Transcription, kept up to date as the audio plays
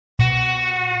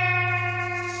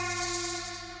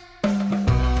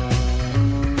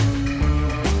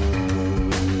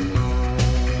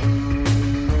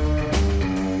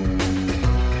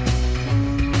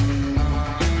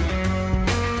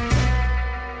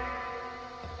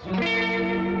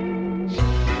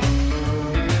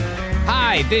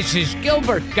Hi, this is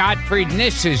Gilbert Gottfried, and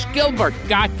this is Gilbert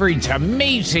Gottfried's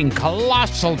amazing,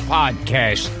 colossal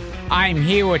podcast. I'm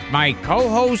here with my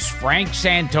co-host, Frank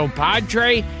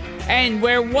Santopadre, and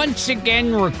we're once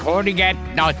again recording at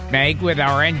Nutmeg with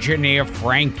our engineer,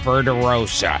 Frank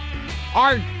Verderosa.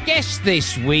 Our guest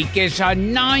this week is a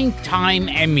 9-time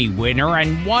Emmy winner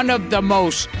and one of the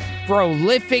most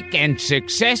prolific and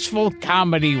successful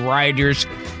comedy writers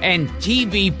and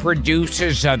TV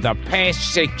producers of the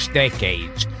past 6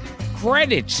 decades.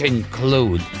 Credits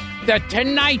include The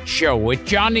Tonight Show with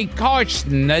Johnny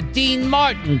Carson, The Dean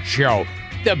Martin Show,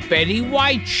 The Betty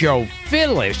White Show,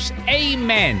 Phyllis,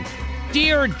 Amen,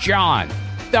 Dear John,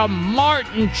 The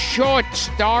Martin Short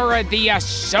star of The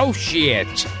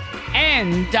Associates,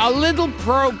 and a little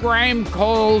program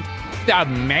called The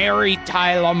Mary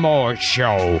Tyler Moore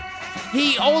Show.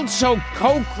 He also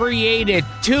co-created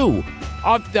 2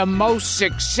 of the most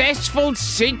successful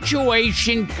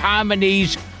situation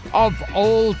comedies of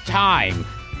all time,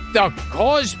 The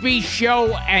Cosby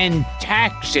Show and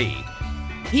Taxi.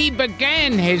 He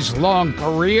began his long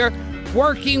career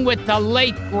working with the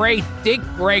late, great Dick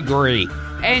Gregory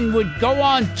and would go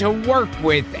on to work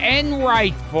with and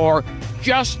write for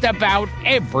just about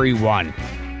everyone,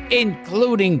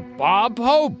 including Bob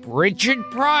Hope, Richard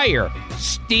Pryor,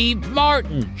 Steve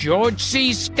Martin, George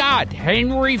C. Scott,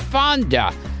 Henry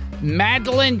Fonda,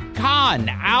 Madeline Kahn,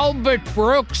 Albert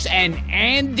Brooks, and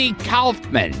Andy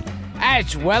Kaufman,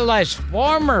 as well as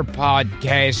former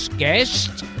podcast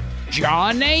guests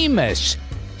John Amos,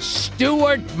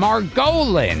 Stuart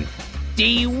Margolin,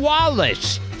 Dee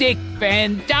Wallace, Dick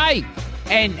Van Dyke,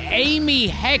 and Amy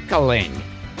Heckerling.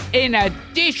 In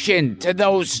addition to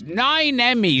those 9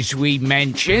 Emmys we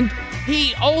mentioned,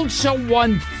 he also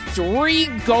won 3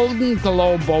 Golden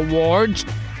Globe Awards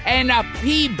and a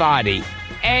Peabody.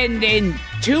 And in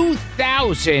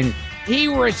 2000, he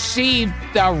received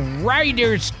the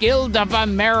Writers Guild of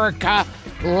America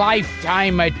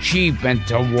Lifetime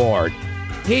Achievement Award.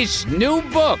 His new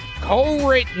book,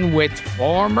 co-written with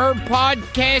former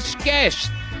podcast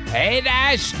guest Ed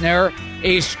Asner,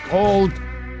 is called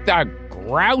The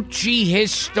Grouchy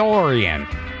Historian.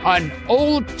 An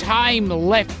old-time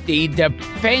lefty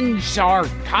defends our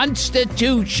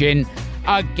Constitution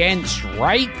against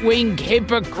right-wing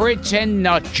hypocrites and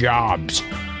nutjobs.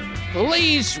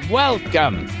 Please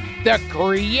welcome the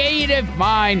creative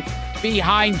mind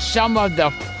behind some of the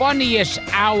funniest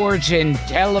hours in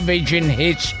television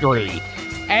history,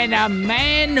 and a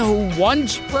man who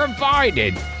once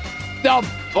provided the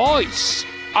voice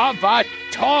of a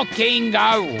talking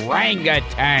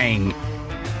orangutan,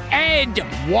 Ed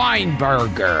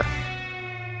Weinberger.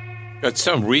 That's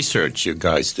some research you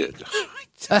guys did.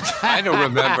 I don't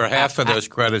remember half of those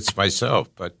credits myself,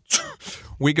 but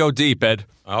we go deep, Ed.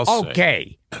 I'll say.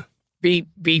 Okay.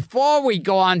 Before we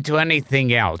go on to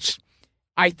anything else,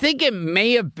 I think it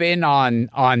may have been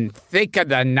on Thick of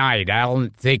the Night,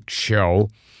 Alan Thicke's show,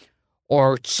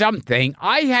 or something.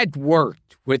 I had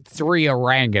worked with 3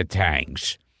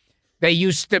 orangutans. They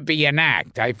used to be an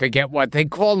act. I forget what they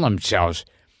call themselves.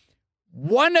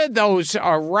 One of those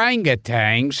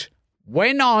orangutans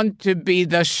went on to be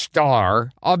the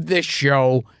star of the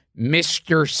show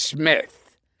Mr.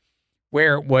 Smith,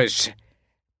 where it was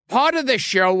part of the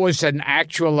show was an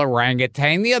actual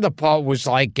orangutan. The other part was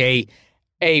like a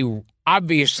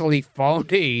obviously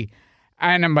phony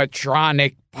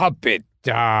animatronic puppet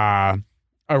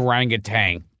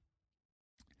orangutan.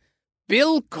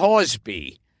 Bill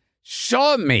Cosby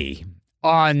saw me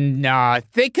on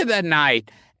Thick of the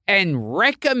Night and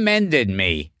recommended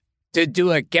me to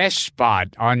do a guest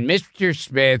spot on Mr.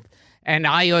 Smith, and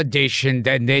I auditioned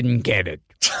and didn't get it.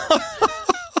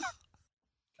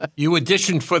 You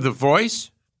auditioned for The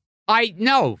Voice?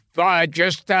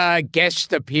 Just a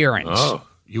guest appearance. Oh,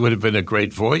 you would have been a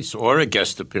great voice or a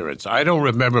guest appearance. I don't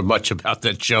remember much about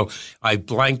that show. I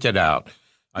blanked it out.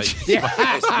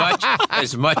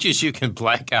 As much as you can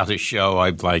blank out a show,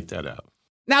 I blanked that out.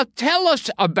 Now tell us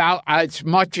about, as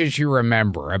much as you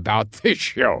remember, about this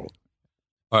show.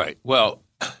 All right. Well,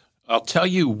 I'll tell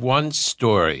you one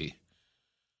story,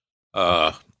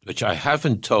 which I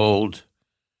haven't told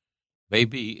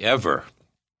maybe ever.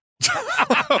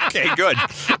 Okay, good.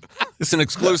 It's an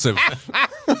exclusive.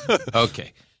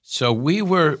 Okay. So we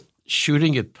were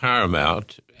shooting at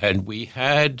Paramount, and we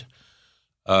had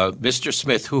Mr.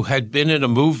 Smith, who had been in a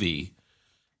movie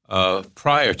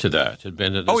prior to that.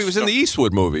 He was in the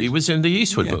Eastwood movie. He was in the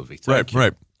Eastwood movie. Thank you.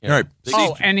 Right. Yeah. Right.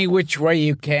 Oh, Any Which Way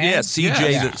You Can? Yeah,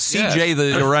 CJ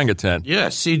the orangutan. Yeah,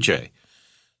 CJ.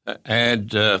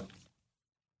 And the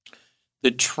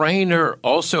trainer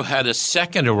also had a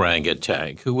second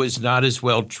orangutan who was not as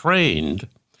well trained.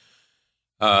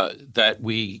 that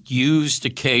we used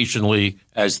occasionally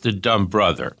as the dumb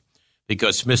brother,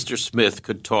 because Mr. Smith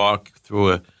could talk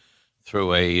through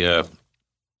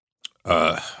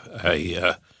an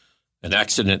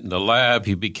accident in the lab.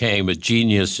 He became a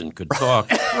genius and could talk.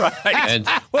 Right. And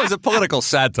Well, it's a political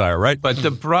satire, right? but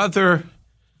the brother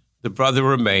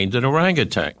remained an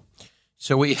orangutan.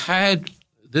 So we had,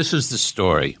 this is the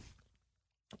story,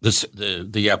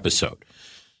 the episode.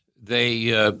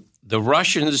 The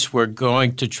Russians were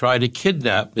going to try to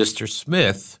kidnap Mr.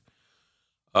 Smith,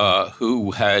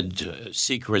 who had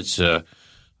secrets,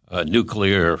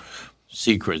 nuclear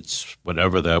secrets,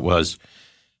 whatever that was.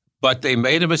 But they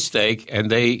made a mistake, and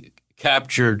they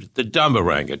captured the dumb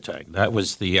orangutan. That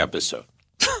was the episode.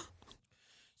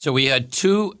 So we had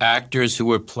two actors who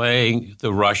were playing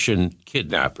the Russian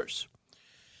kidnappers.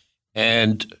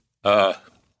 And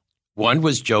one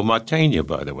was Joe Mantegna,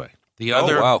 by the way. The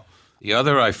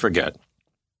other I forget.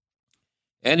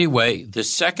 Anyway, the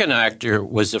second actor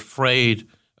was afraid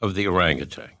of the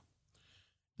orangutan,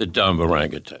 the dumb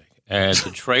orangutan. And the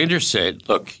trainer said,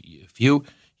 look, if you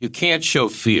can't show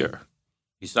fear.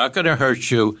 He's not going to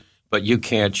hurt you, but you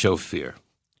can't show fear.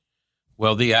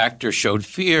 Well, the actor showed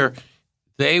fear.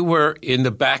 They were in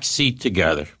the back seat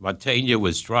together. Mantegna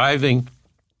was driving.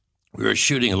 We were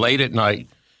shooting late at night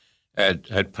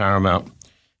at Paramount.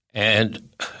 And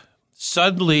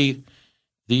suddenly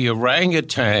the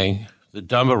orangutan, the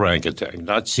dumb orangutan,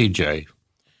 not CJ,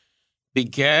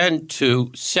 began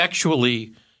to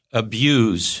sexually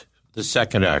abuse the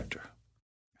second actor.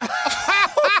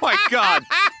 Oh, my God.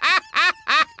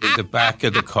 In the back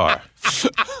of the car.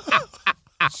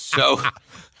 So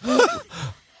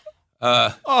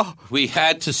we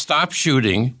had to stop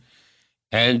shooting,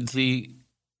 and the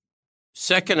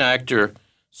second actor,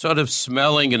 sort of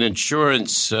smelling an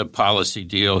insurance policy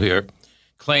deal here,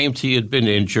 claimed he had been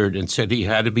injured and said he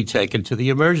had to be taken to the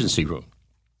emergency room.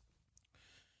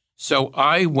 So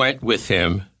I went with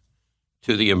him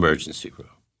to the emergency room.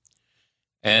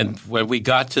 And when we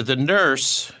got to the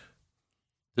nurse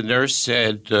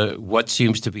said, what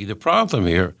seems to be the problem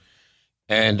here?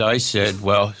 And I said,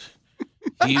 well,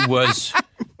 he was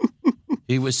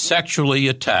sexually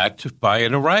attacked by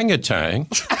an orangutan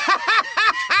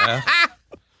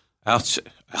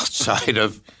outside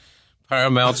of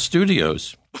Paramount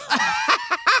Studios.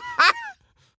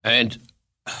 And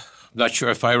I'm not sure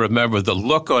if I remember the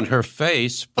look on her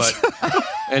face, but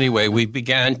anyway, we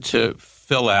began to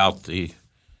fill out the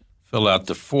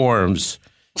forms.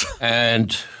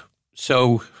 And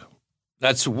so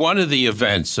that's one of the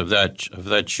events of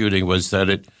that shooting, was that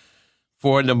at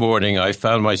 4 a.m, I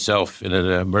found myself in an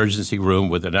emergency room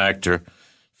with an actor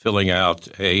filling out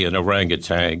an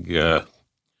orangutan,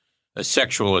 a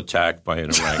sexual attack by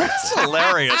an orangutan. That's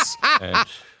hilarious.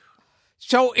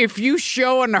 So if you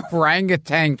show an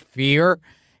orangutan fear,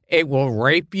 it will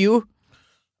rape you?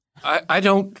 I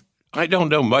don't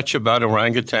know much about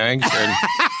orangutans,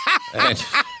 and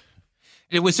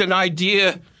it was an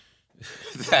idea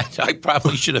that I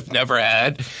probably should have never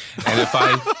had. And if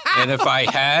I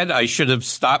had, I should have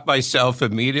stopped myself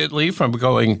immediately from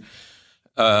going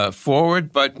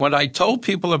forward. But when I told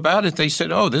people about it, they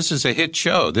said, oh, this is a hit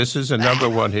show. This is a number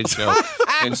one hit show.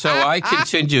 And so I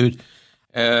continued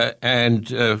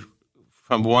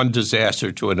from one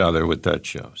disaster to another with that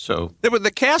show. So The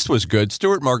cast was good.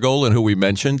 Stuart Margolin, who we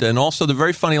mentioned, and also the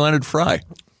very funny Leonard Fry.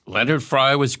 Leonard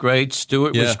Fry was great.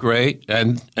 Stewart was great,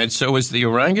 and so was the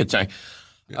orangutan.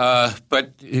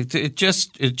 But it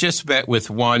just met with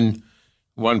one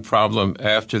problem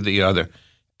after the other.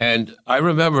 And I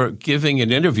remember giving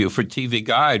an interview for TV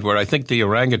Guide where I think the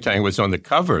orangutan was on the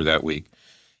cover that week.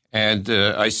 And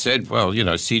I said, well,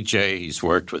 CJ, he's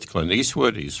worked with Clint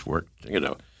Eastwood. He's worked,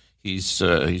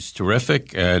 he's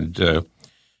terrific, and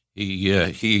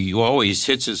he always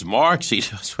hits his marks. He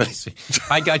does what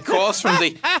I got calls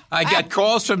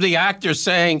from the actor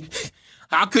saying,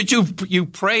 "How could you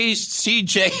praise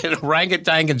CJ and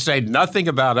orangutan and say nothing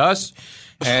about us?"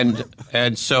 And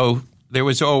so there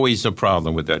was always a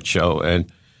problem with that show, and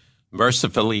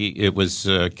mercifully it was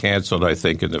canceled, I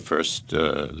think, in the first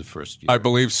year. I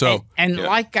believe so. And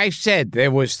like I said,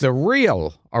 there was the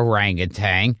real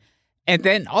orangutan, and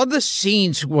then other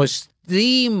scenes was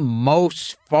the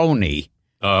most phony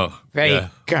fake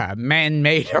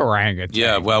man-made orangutan.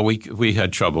 Yeah, well, we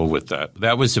had trouble with that.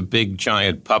 That was a big,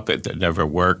 giant puppet that never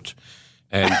worked,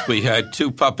 and we had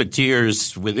 2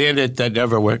 puppeteers within it that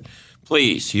never worked.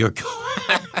 Please,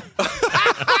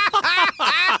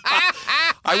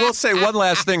 I will say one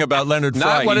last thing about Leonard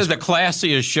Fry. Not one of the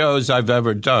classiest shows I've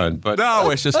ever done, but no,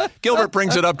 it's just Gilbert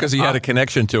brings it up because he had a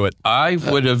connection to it. I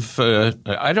would have.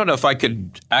 I don't know if I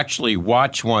could actually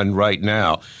watch one right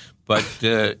now, but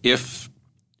if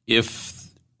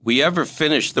we ever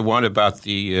finish the one about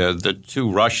the two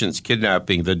Russians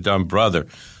kidnapping the dumb brother,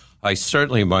 I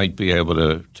certainly might be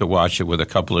able to watch it with a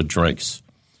couple of drinks.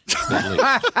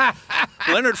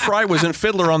 Leonard Fry was in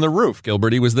Fiddler on the Roof,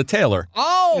 Gilbert. He was the tailor.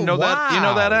 Oh, you know wow. that? You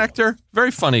know that actor?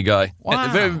 Very funny guy. Wow.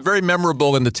 And very, very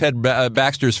memorable in the Ted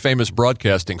Baxter's famous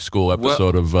broadcasting school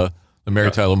episode of the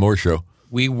Mary Tyler Moore Show.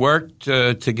 We worked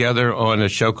together on a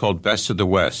show called Best of the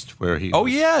West, where he. Oh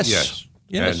was, yes.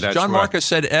 Yes. John Marcus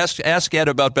said, "Ask Ed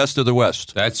about Best of the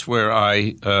West." That's where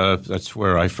I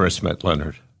first met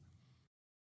Leonard.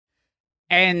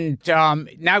 And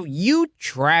now you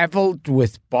traveled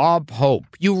with Bob Hope.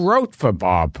 You wrote for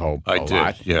Bob Hope a I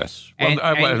lot. did, yes. Well,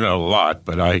 I wasn't a lot,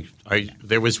 but I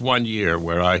there was one year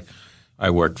where I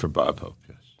worked for Bob Hope,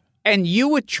 yes. And you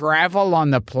would travel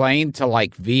on the plane to,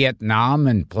 like, Vietnam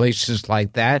and places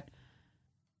like that?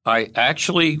 I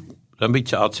actually,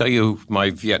 I'll tell you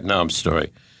my Vietnam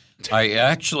story. I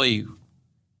actually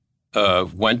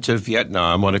went to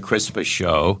Vietnam on a Christmas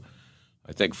show.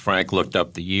 I think Frank looked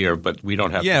up the year, but we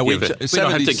don't have to give it. We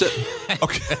don't have to.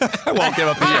 Okay, I won't give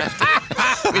up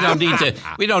the year.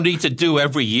 We don't need to do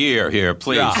every year here,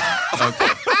 please. Yeah. Okay.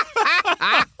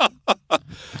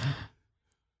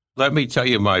 Let me tell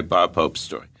you my Bob Hope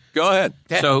story. Go ahead.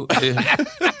 So,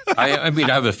 I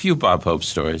have a few Bob Hope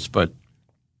stories, but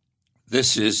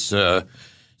this is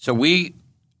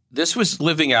this was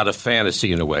living out a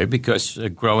fantasy in a way because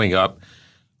growing up,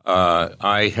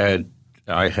 I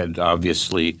had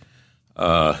obviously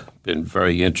been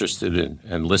very interested in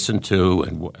and listened to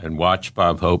and watched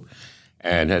Bob Hope,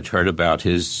 and had heard about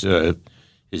his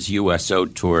USO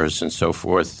tours and so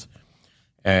forth.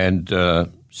 And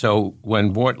so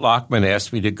when Mort Lachman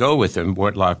asked me to go with him,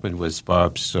 Mort Lachman was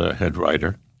Bob's head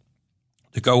writer,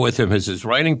 to go with him as his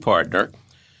writing partner.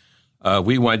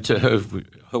 We went to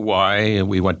Hawaii and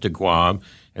we went to Guam,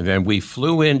 and then we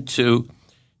flew into.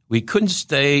 We couldn't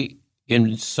stay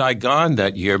in Saigon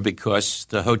that year because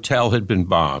the hotel had been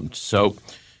bombed. So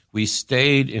we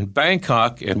stayed in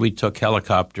Bangkok, and we took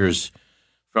helicopters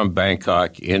from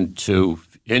Bangkok into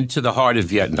the heart of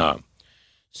Vietnam.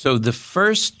 So the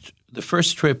first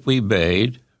trip we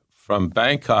made from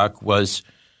Bangkok was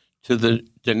to the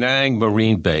Da Nang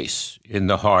Marine Base in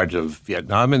the heart of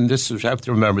Vietnam. And this is, you have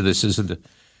to remember, this is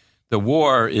the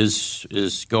war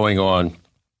is going on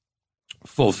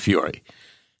full fury.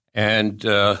 And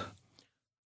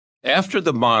after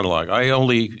the monologue, I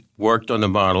only worked on the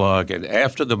monologue, and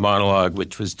after the monologue,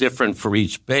 which was different for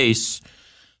each base,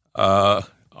 I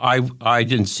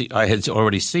didn't see. I had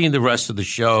already seen the rest of the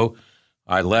show.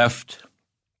 I left.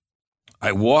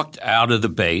 I walked out of the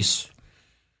base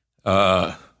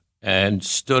and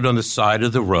stood on the side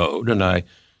of the road, and I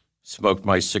smoked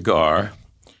my cigar.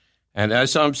 And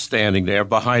as I'm standing there,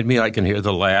 behind me, I can hear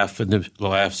the laughs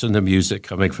and the music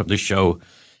coming from the show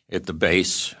at the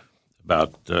base,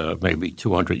 about maybe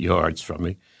 200 yards from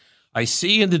me. I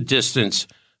see in the distance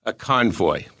a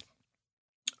convoy,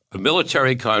 a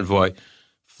military convoy,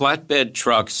 flatbed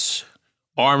trucks,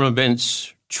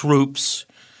 armaments, troops,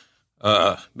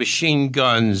 machine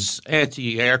guns,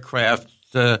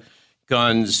 anti-aircraft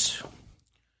guns,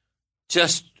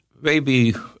 just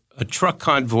maybe a truck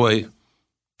convoy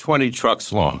 20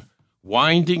 trucks long,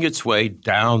 winding its way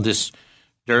down this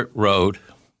dirt road.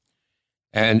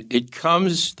 And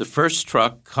the first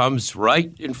truck comes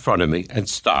right in front of me and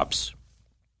stops.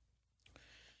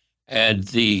 And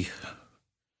the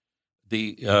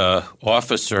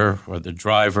officer or the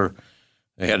driver,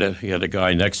 he had a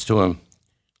guy next to him,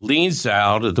 leans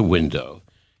out of the window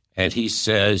and he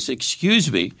says,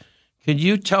 "Excuse me, can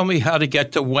you tell me how to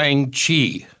get to Wang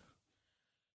Chi?"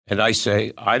 And I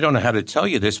say, "I don't know how to tell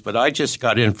you this, but I just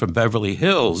got in from Beverly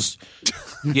Hills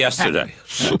yesterday."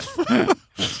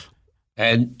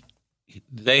 And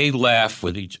they laugh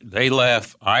they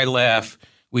laugh, I laugh,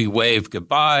 we wave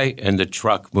goodbye, and the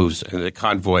truck moves and the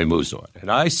convoy moves on. And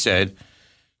I said,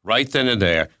 right then and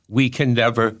there, we can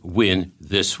never win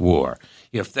this war.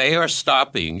 If they are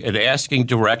stopping and asking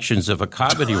directions of a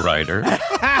comedy writer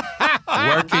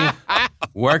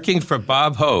working for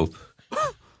Bob Hope,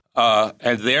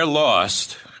 and they're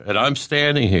lost, and I'm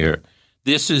standing here,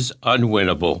 this is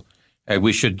unwinnable, and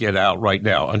we should get out right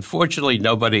now. Unfortunately,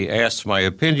 nobody asked my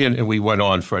opinion, and we went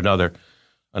on for another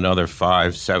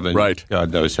 5, 7, right.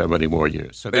 God knows how many more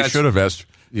years. So they should have asked.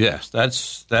 Yes,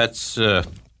 that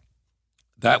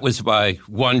was my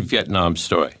one Vietnam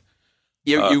story.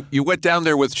 You went down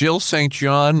there with Jill St.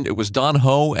 John. It was Don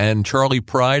Ho and Charlie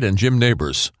Pride and Jim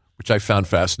Neighbors, which I found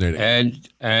fascinating.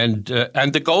 And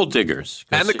the Gold Diggers.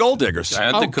 And the Gold Diggers.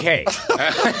 Okay.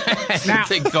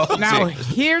 Now,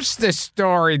 here's the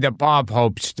story, the Bob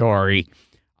Hope story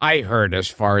I heard as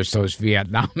far as those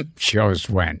Vietnam shows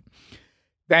went,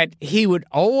 that he would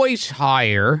always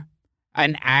hire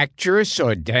an actress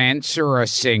or dancer or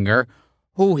singer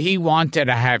who he wanted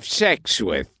to have sex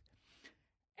with.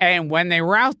 And when they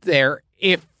were out there,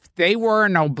 if they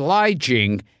weren't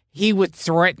obliging, he would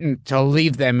threaten to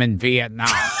leave them in Vietnam.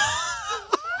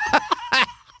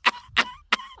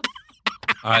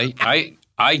 I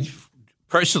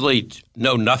personally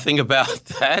know nothing about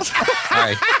that.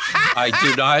 I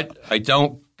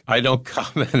don't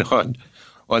comment on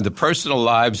the personal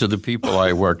lives of the people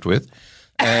I worked with,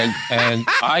 and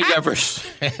I never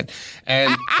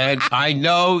and I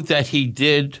know that he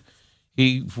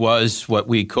was what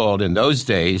we called in those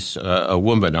days a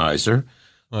womanizer,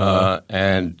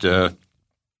 and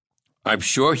I'm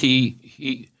sure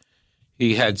he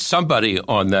had somebody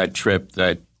on that trip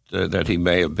that he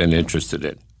may have been interested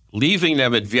in. Leaving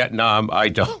them in Vietnam, I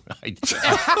don't know.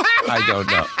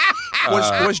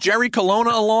 Was Jerry Colonna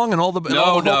along and all the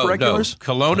Hope regulars? No.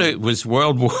 Colonna was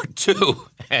World War II,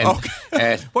 and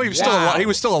well, he was still alive. He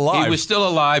was still alive. He was still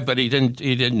alive, but he didn't.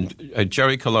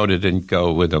 Jerry Colonna didn't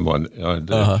go with him on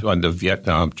the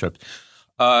Vietnam trip.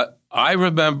 I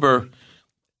remember.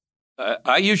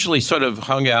 I usually sort of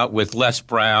hung out with Les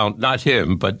Brown, not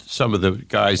him, but some of the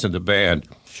guys in the band.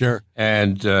 Sure.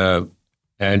 And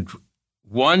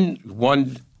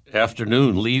one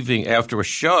afternoon, leaving after a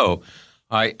show,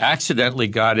 I accidentally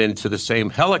got into the same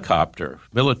helicopter,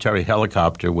 military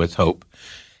helicopter, with Hope,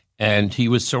 and he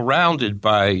was surrounded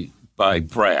by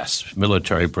brass,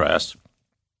 military brass,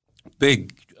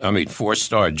 big,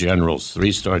 4-star generals,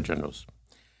 3-star generals,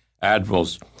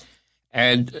 admirals,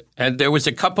 and there was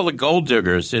a couple of gold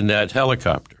diggers in that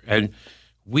helicopter, and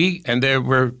there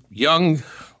were young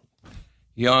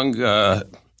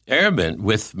airmen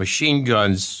with machine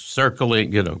guns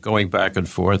circling, going back and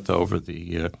forth over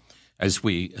the as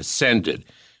we ascended.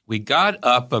 We got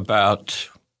up about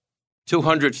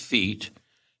 200 feet,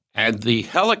 and the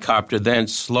helicopter then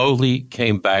slowly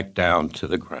came back down to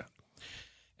the ground.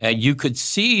 And you could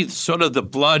see sort of the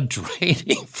blood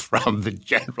draining from the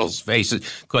generals' faces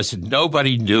because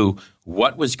nobody knew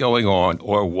what was going on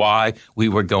or why we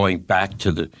were going back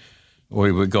down.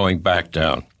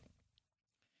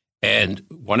 And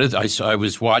I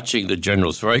was watching the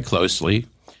generals very closely,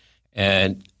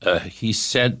 and he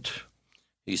sent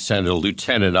a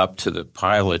lieutenant up to the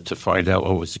pilot to find out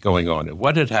what was going on. And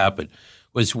what had happened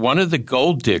was one of the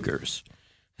gold diggers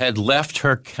had left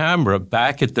her camera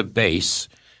back at the base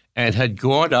and had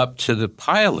gone up to the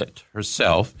pilot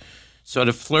herself, sort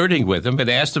of flirting with him, and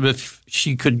asked him if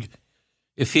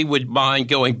he would mind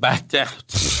going back down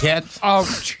to get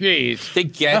the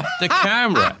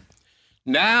camera.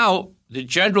 Now the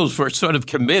generals were sort of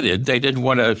committed. They didn't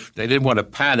want to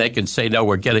panic and say no.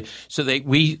 We're getting so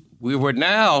we were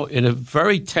now in a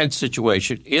very tense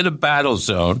situation in a battle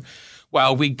zone.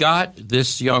 While we got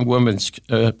this young woman's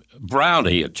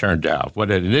brownie, it turned out, an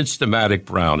Instamatic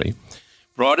brownie,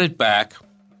 brought it back,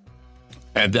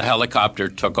 and the helicopter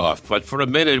took off. But for a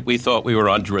minute, we thought we were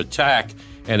under attack,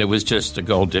 and it was just a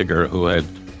gold digger who had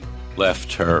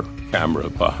left her camera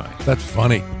behind. That's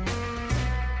funny.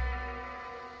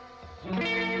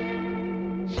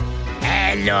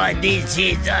 Hello, this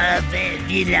is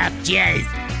Villagers,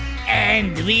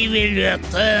 and we will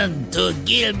return to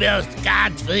Gilbert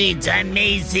Gottfried's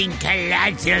amazing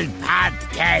colossal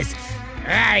podcast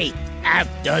right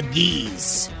after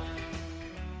this.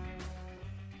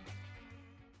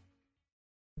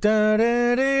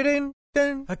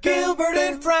 Gilbert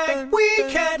and Frank, we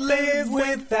can't live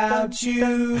without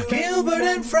you. Gilbert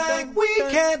and Frank, we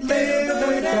can't live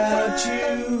without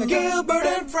you. Gilbert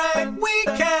and Frank, we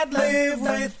can't live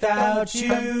without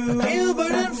you.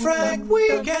 Gilbert and Frank, we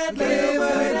can't live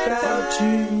without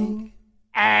you.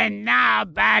 And now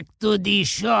back to the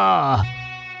show.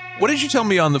 What did you tell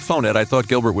me on the phone, Ed? I thought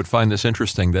Gilbert would find this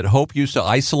interesting, that Hope used to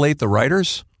isolate the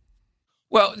writers?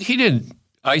 Well, he didn't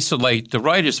isolate the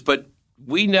writers, but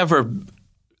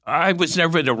I was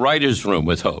never in a writer's room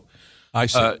with Hope. I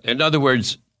see. In other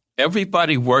words,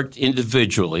 everybody worked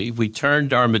individually. We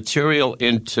turned our material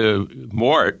into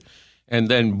Mort, and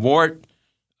then Mort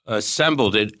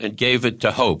assembled it and gave it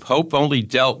to Hope. Hope only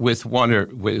dealt with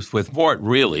with Mort,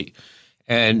 really.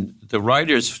 And the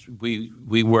writers,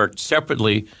 we worked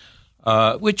separately,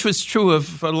 which was true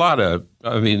of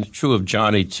true of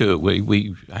Johnny, too.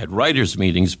 We had writers'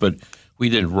 meetings, but we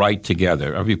didn't write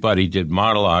together. Everybody did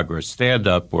monologue or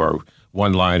stand-up or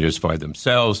one-liners by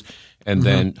themselves, and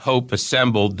then Hope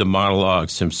assembled the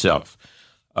monologues himself.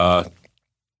 There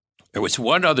was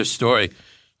one other story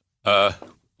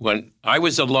when I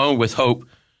was alone with Hope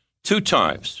 2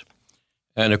 times,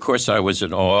 and of course I was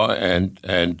in awe and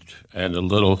a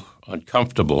little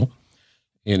uncomfortable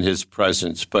in his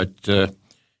presence. But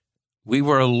we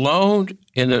were alone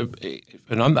and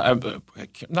I'm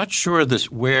not sure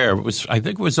where it was. I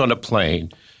think it was on a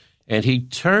plane, and he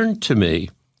turned to me,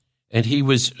 and he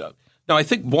was. No, I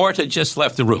think Mort had just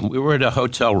left the room. We were in a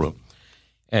hotel room,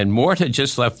 and Mort had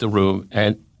just left the room,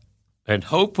 and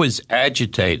Hope was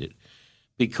agitated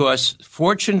because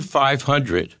Fortune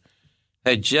 500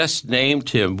 had just named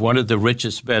him one of the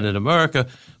richest men in America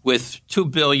with $2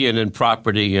 billion in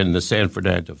property in the San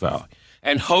Fernando Valley.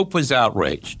 And Hope was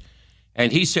outraged.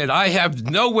 And he said, I have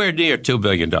nowhere near $2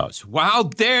 billion. Well, how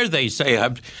dare they say,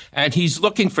 and he's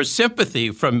looking for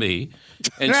sympathy from me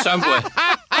in some way.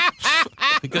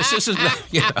 Because this is,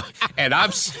 and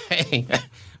I'm saying,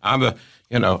 I'm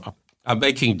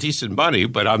making decent money,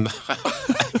 but I'm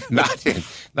not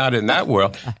in that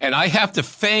world. And I have to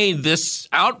feign this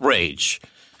outrage.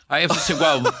 I have to say,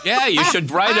 well, yeah, you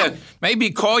should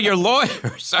maybe call your lawyer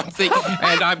or something.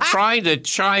 And I'm trying to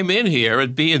chime in here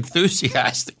and be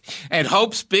enthusiastic. And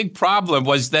Hope's big problem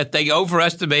was that they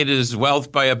overestimated his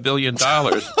wealth by $1 billion.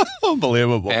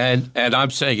 Unbelievable. And I'm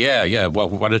saying, yeah, well,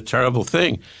 what a terrible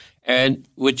thing. And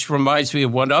which reminds me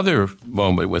of one other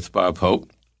moment with Bob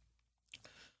Hope.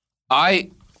 It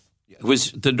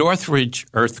was the Northridge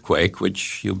earthquake,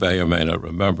 which you may or may not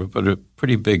remember, but a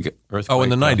pretty big earthquake. Oh, in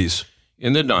the 90s.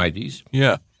 In the 90s.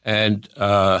 Yeah. And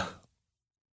I'm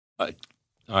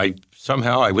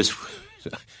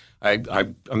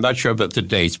not sure about the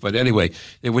dates, but anyway,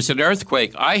 there was an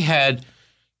earthquake. I had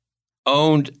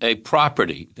owned a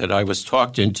property that I was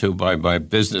talked into by my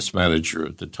business manager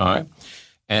at the time,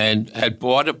 and had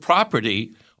bought a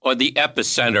property on the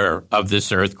epicenter of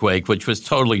this earthquake, which was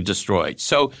totally destroyed.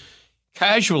 So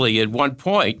casually at one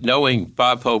point, knowing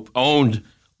Bob Hope owned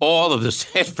all of the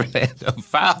San Fernando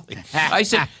Valley, I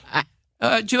said,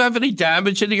 do you have any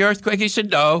damage in the earthquake? He said,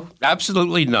 no,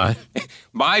 absolutely none.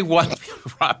 My one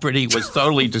property was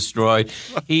totally destroyed.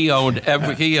 He owned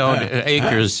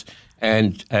acres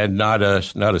and not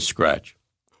a scratch.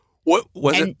 What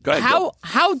was and it? Go ahead,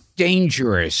 how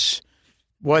dangerous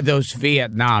were those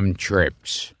Vietnam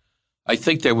trips? I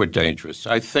think they were dangerous.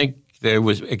 I think there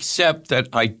was, except that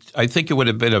I think it would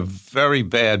have been a very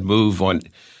bad move on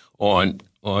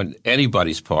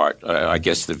anybody's part. I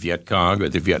guess the Viet Cong or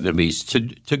the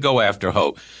Vietnamese to go after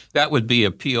Ho. That would be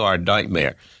a PR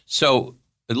nightmare. So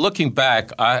looking back,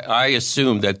 I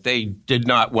assume that they did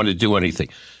not want to do anything,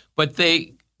 but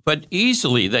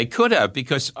easily they could have,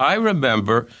 because I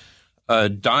remember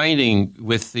dining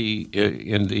with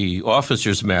in the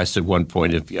officers' mess at one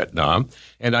point in Vietnam,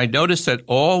 and I noticed that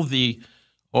all the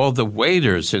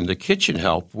waiters and the kitchen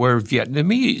help were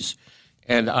Vietnamese.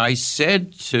 And I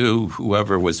said to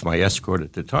whoever was my escort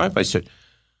at the time, I said,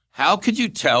 how could you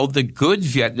tell the good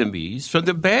Vietnamese from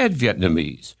the bad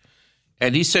Vietnamese?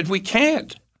 And he said, we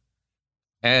can't.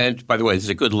 And by the way, it's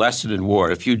a good lesson in war.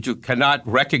 If you cannot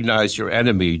recognize your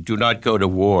enemy, do not go to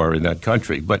war in that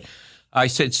country. But I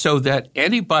said, so that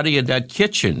anybody in that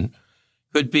kitchen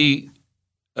could be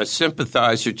a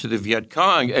sympathizer to the Viet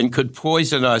Cong and could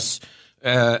poison us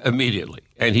immediately.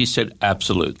 And he said,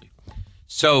 absolutely.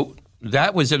 So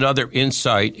that was another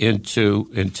insight into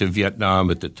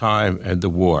Vietnam at the time and the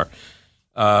war.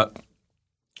 To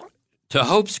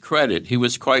Hope's credit, he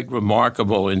was quite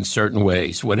remarkable in certain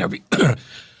ways. Whatever you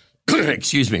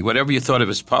thought of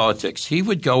his politics, he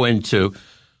would go into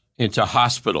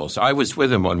hospitals. I was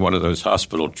with him on one of those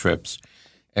hospital trips,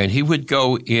 and he would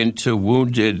go into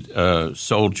wounded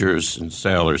soldiers and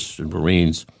sailors and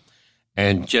Marines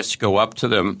and just go up to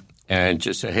them and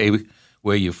just say, hey,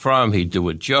 where you from? He'd do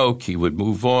a joke. He would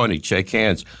move on. He'd shake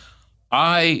hands.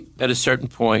 I, at a certain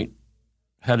point,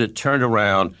 had to turn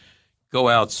around, go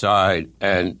outside,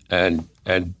 and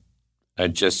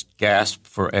just gasp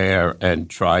for air and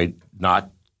try not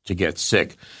to get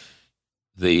sick.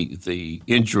 The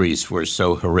injuries were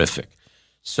so horrific.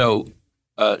 So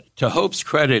to Hope's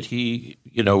credit, he,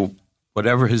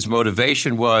 whatever his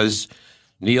motivation was,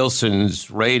 Nielsen's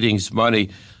ratings,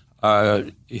 money,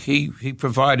 he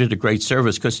provided a great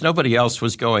service because nobody else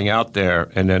was going out there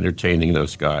and entertaining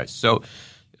those guys. So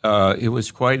it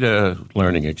was quite a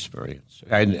learning experience.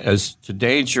 And as to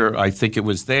danger, I think it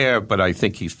was there, but I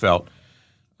think he felt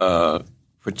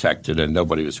protected and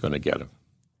nobody was going to get him.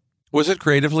 Was it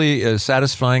creatively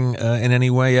satisfying in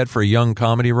any way, Ed, for a young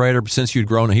comedy writer? Since you'd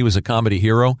grown, he was a comedy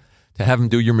hero. to have him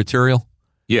do your material?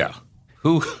 Yeah.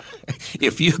 Who,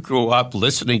 if you grew up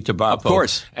listening to Bob Of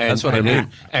course. and, That's what I mean.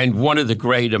 And one of the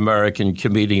great American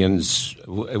comedians,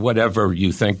 whatever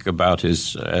you think about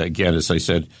his, again, as I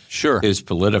said, Sure. his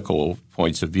political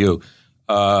points of view,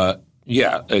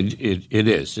 yeah, it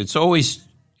is. It's always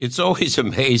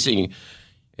amazing,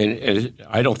 and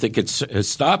I don't think it's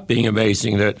stopped being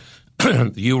amazing that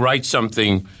you write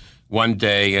something one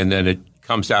day and then it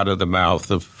comes out of the mouth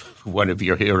of one of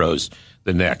your heroes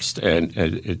the next, and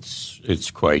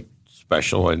it's quite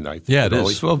special, and I think it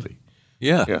always will be.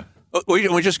 Yeah. Yeah.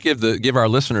 We just give our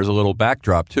listeners a little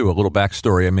backdrop too, a little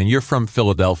backstory. I mean, you're from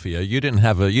Philadelphia. You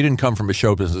didn't come from a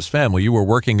show business family. You were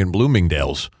working in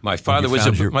Bloomingdale's. My father was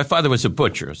a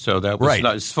butcher, so that was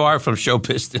not as far from show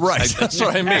business. Right, that's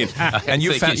what I mean. And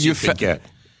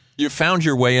you found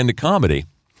your way into comedy.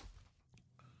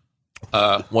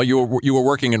 While you were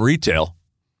working in retail,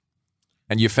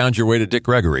 and you found your way to Dick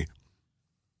Gregory.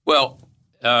 Well,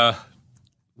 I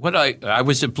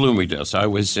was at Bloomingdale's. I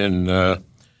was in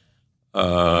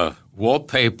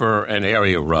wallpaper and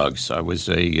area rugs. I was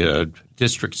a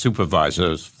district supervisor. I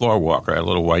was floor walker. I had a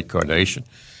little white carnation.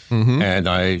 Mm-hmm. And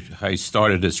I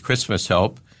started as Christmas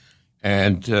help.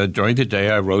 And during the day,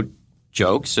 I wrote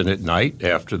jokes. And at night,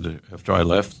 after I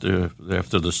left,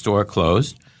 after the store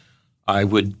closed, I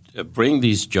would bring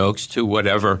these jokes to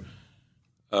whatever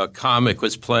comic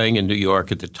was playing in New York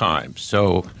at the time.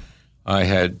 So I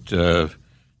had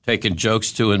taken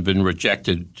jokes to and been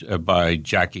rejected by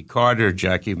Jackie Carter,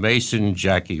 Jackie Mason,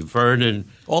 Jackie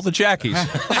Vernon. All the Jackies.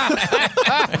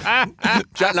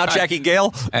 Not Jackie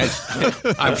Gale? And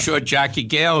I'm sure Jackie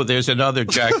Gale, there's another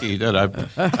Jackie that I'm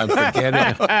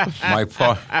forgetting. My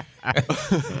part.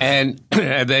 And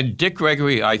then Dick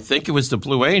Gregory, I think it was the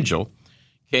Blue Angel,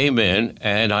 came in,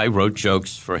 and I wrote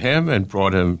jokes for him and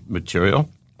brought him material.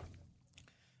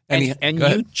 And you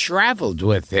traveled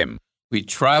with him. We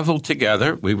traveled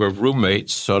together. We were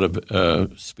roommates, so to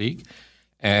speak.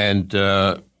 And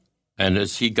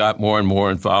as he got more and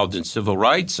more involved in civil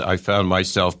rights, I found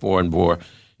myself more and more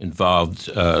involved,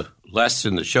 less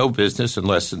in the show business and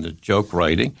less in the joke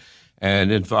writing,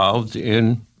 and involved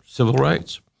in civil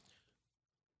rights.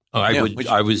 I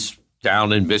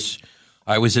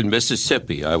was in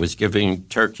Mississippi. I was giving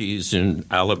turkeys in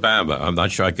Alabama. I'm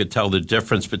not sure I could tell the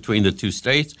difference between the two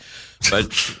states,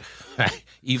 but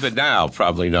even now,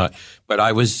 probably not. But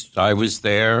I was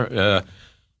there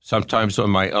sometimes on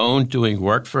my own doing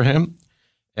work for him,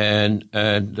 and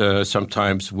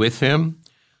sometimes with him.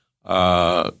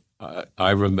 I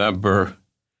remember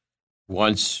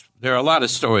once. There are a lot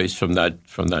of stories from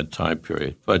that time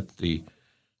period, but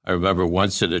I remember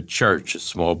once at a church, a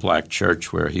small black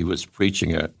church where he was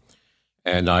preaching at,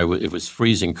 and it was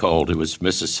freezing cold. It was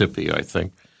Mississippi, I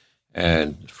think,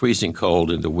 and freezing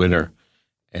cold in the winter,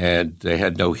 and they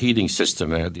had no heating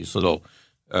system. They had these little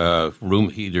room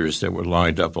heaters that were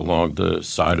lined up along the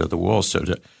side of the wall. So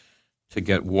to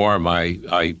get warm,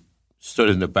 I stood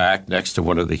in the back next to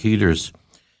one of the heaters,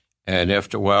 and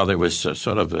after a while there was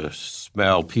sort of a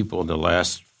smell. People in the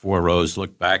last four rows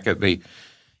looked back at me.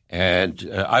 And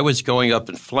I was going up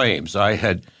in flames.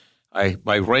 My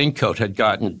raincoat had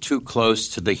gotten too close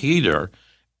to the heater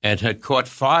and had caught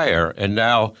fire. And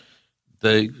now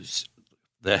the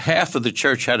half of the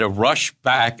church had to rush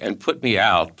back and put me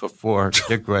out before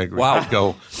Dick Gregory could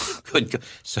go.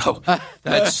 So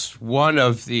that's one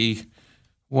of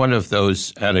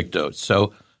those anecdotes.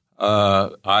 So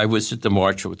I was at the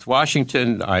March with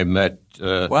Washington. I met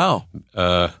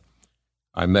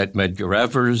I met Medgar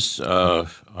Evers.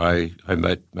 I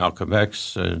met Malcolm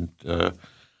X and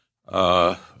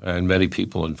many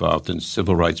people involved in the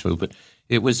civil rights movement.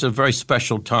 It was a very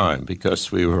special time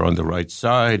because we were on the right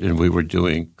side and we were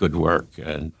doing good work,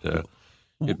 and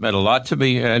it meant a lot to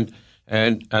me, and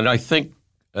I think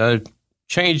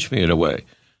changed me in a way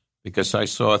because I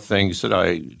saw things that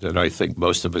I think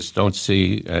most of us don't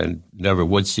see and never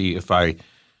would see if I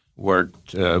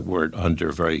weren't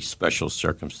under very special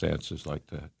circumstances like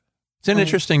that. It's an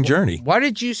interesting journey. What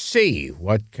did you see?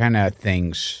 What kind of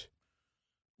things?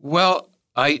 Well,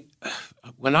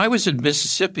 when I was in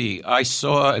Mississippi, I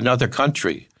saw another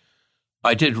country.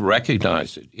 I didn't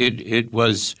recognize it. It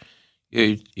was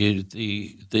the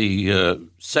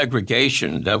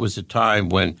segregation. That was a time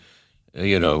when,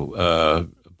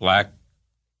 black,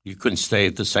 you couldn't stay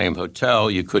at the same hotel.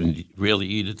 You couldn't really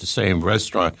eat at the same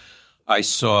restaurant. I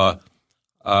saw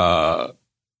the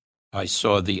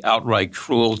outright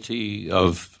cruelty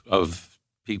of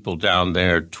people down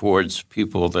there towards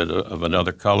people that of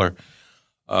another color,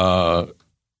 and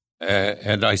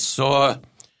I saw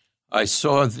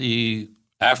the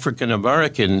African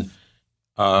American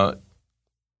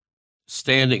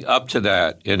standing up to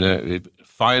that,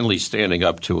 finally standing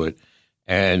up to it,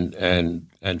 and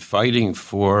fighting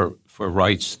for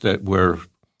rights that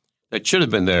should have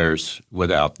been theirs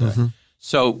without that. Mm-hmm.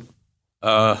 So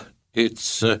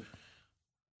it's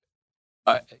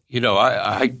I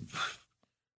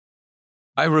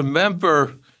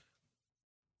remember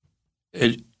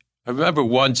it. I remember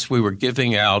once we were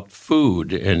giving out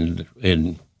food in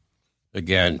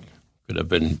again, could have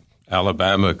been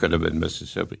Alabama, could have been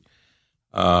Mississippi,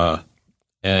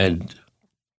 and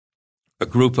a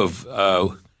group of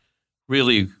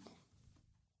really,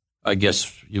 I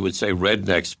guess you would say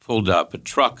rednecks pulled up, a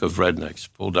truck of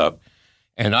rednecks pulled up,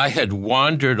 and I had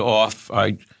wandered off,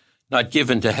 not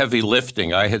given to heavy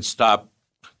lifting. I had stopped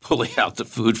pulling out the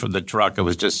food from the truck. I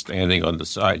was just standing on the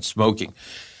side smoking.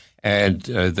 And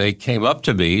they came up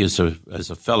to me as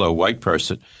a fellow white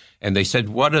person, and they said,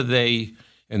 "What are they?"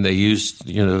 And they used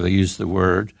the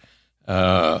word,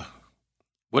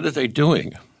 "What are they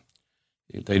doing?"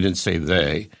 They didn't say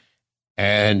they,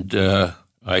 and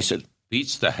I said,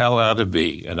 "Beats the hell out of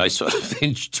me." And I sort of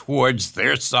inched towards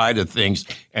their side of things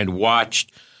and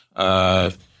watched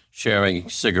sharing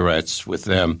cigarettes with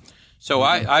them. So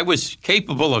I was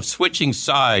capable of switching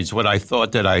sides when I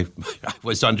thought that I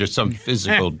was under some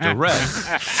physical duress.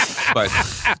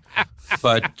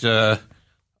 But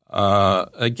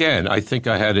again, I think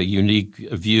I had a unique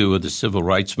view of the civil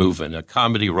rights movement, a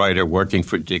comedy writer working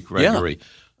for Dick Gregory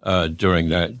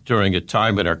during a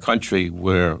time in our country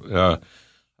where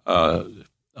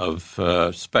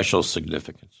of special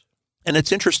significance. And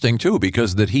it's interesting, too,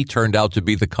 because that he turned out to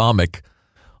be the comic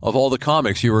of all the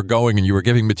comics. You were going and you were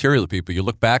giving material to people. You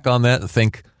look back on that and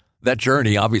think that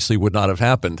journey obviously would not have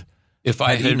happened. If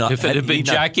it had been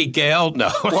Jackie Gale,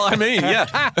 no. Well, I mean,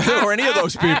 yeah, or any of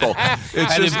those people. Had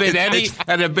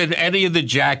it been any of the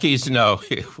Jackies, no.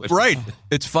 Right.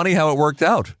 It's funny how it worked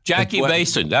out. Jackie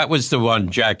Mason, that was the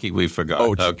one Jackie we forgot.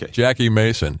 Oh, okay. Jackie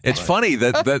Mason. It's funny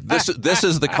that this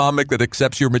is the comic that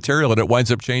accepts your material and it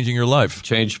winds up changing your life.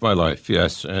 Changed my life,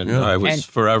 yes, and I was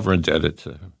forever indebted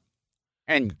to him.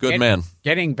 And good man.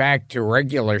 Getting back to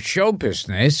regular show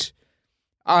business.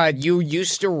 You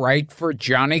used to write for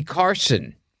Johnny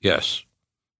Carson. Yes.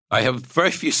 I have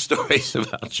very few stories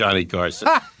about Johnny Carson.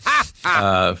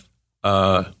 That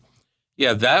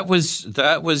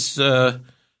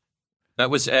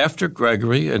was after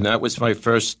Gregory, and that was my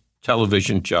first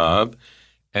television job.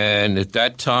 And at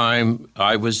that time,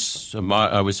 I was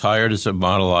hired as a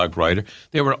monologue writer.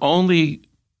 There were only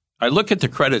I look at the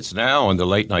credits now on the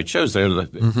late night shows. They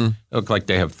look like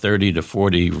they have 30 to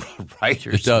 40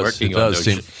 writers working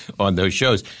on those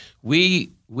shows.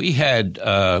 We had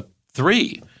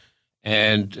 3,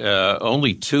 and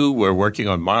only 2 were working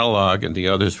on monologue, and the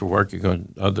others were working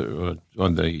on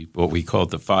the what we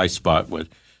called the 5 spot, with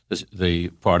the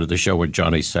part of the show where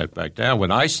Johnny sat back down.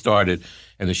 When I started,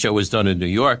 and the show was done in New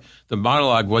York, the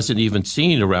monologue wasn't even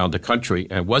seen around the country,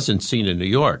 and wasn't seen in New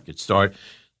York. It started.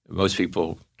 Most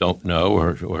people don't know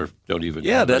or don't even know.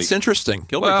 Yeah, that's interesting.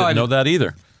 Gilbert didn't know that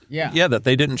either. Yeah, that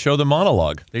they didn't show the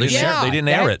monologue. They didn't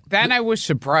air it. That I was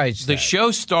surprised. The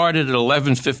show started at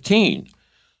 11:15,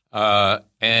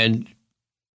 and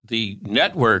the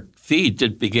network feed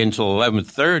didn't begin till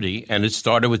 11:30, and it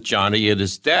started with Johnny at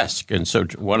his desk. And so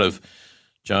one of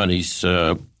Johnny's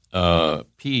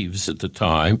peeves at the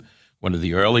time, one of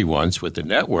the early ones with the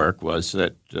network, was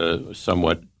that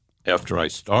somewhat after I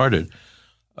started,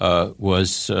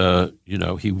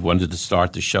 he wanted to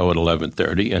start the show at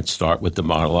 11:30 and start with the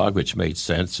monologue, which made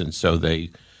sense. And so that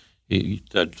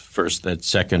first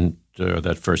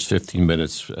 15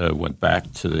 minutes went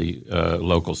back to the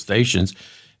local stations,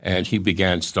 and he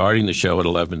began starting the show at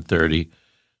 11:30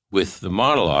 with the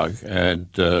monologue.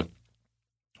 And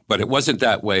but it wasn't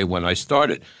that way when I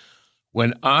started.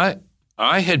 When I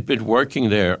had been working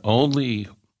there only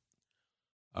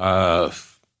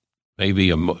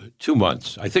maybe 2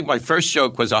 months. I think my first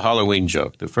joke was a Halloween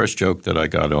joke, the first joke that I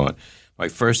got on. My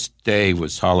first day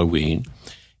was Halloween.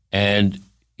 And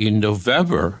in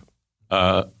November,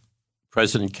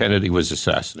 President Kennedy was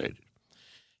assassinated.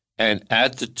 And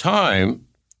at the time,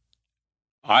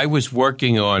 I was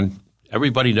working on,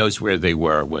 everybody knows where they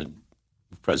were when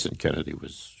President Kennedy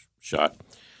was shot.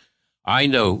 I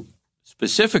know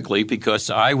specifically because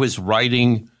I was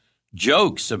writing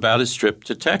jokes about his trip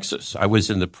to Texas. I was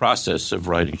in the process of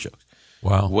writing jokes.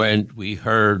 Wow. When we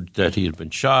heard that he had been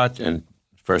shot, and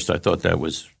first I thought it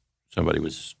was a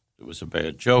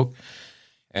bad joke.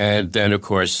 And then, of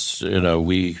course,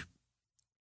 we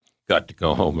got to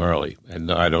go home early.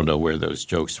 And I don't know where those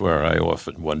jokes were. I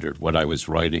often wondered what I was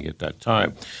writing at that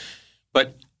time.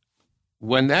 But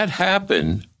when that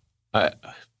happened,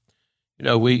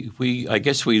 I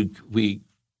guess we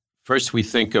first we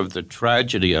think of the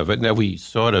tragedy of it, and then we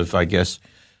sort of, I guess,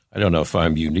 I don't know if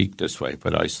I'm unique this way,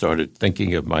 but I started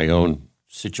thinking of my own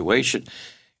situation.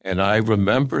 And I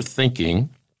remember thinking,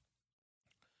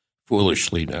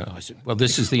 foolishly now, I said, well,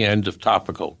 this is the end of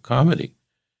topical comedy.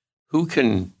 Who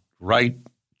can write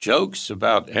jokes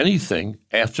about anything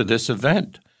after this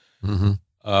event?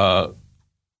 Mm-hmm.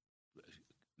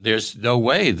 There's no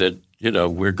way that,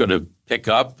 we're going to pick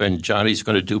up and Johnny's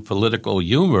going to do political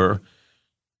humor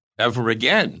ever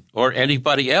again, or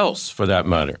anybody else for that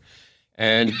matter.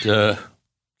 And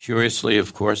curiously,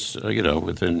 of course,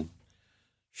 within a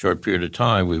short period of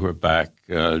time, we were back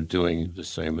doing the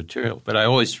same material. But I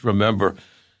always remember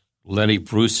Lenny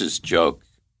Bruce's joke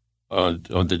on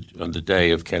the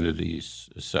day of Kennedy's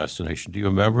assassination. Do you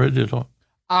remember it at all?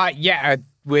 Yeah,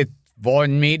 with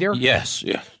Von Meter. Yes,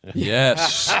 yeah,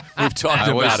 yes. We've talked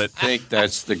about it. I think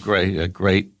that's the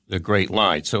great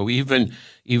line. So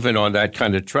even on that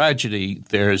kind of tragedy,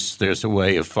 there's a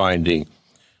way of finding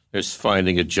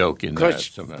a joke in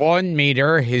that. Because Von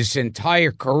Meter, his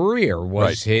entire career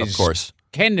was his of course.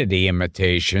 Kennedy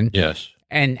imitation. Yes,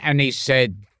 and he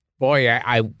said, "Boy,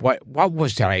 what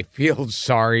was that? I feel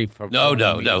sorry for." No,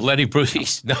 Lenny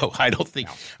Bruce. No, I don't think.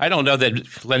 No. I don't know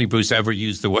that Lenny Bruce ever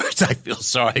used the words "I feel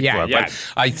sorry for." But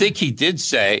I think he did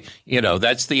say,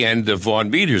 that's the end of Von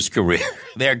Meter's career.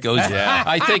 There goes. Yeah.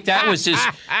 I think that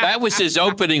was his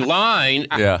opening line.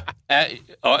 Yeah.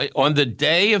 On the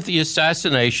day of the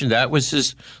assassination, that was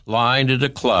his line at a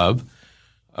club.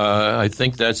 I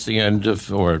think that's the end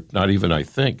of, or not even. I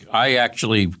think I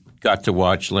actually got to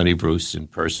watch Lenny Bruce in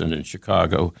person in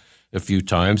Chicago a few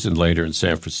times, and later in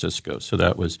San Francisco. So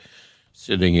that was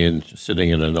sitting in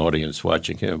an audience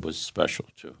watching him was special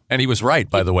too. And he was right,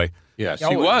 by the way. Yes,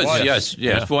 he was. Yes.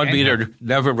 Yeah. Von Meter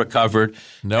never recovered.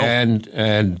 No. And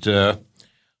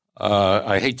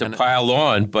I hate to pile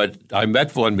on, but I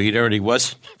met Von Meter, and he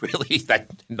wasn't really that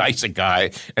nice a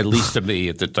guy, at least to me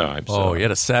at the time. So. Oh, he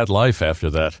had a sad life after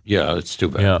that. Yeah, it's too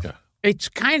bad. Yeah.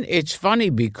 It's funny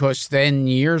because then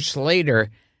years later,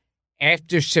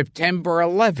 after September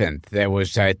 11th, there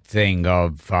was that thing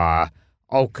of,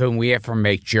 can we ever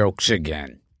make jokes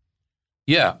again?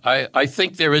 Yeah, I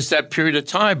think there is that period of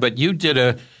time, but you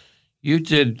did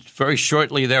very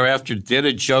shortly thereafter did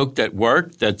a joke that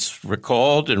worked, that's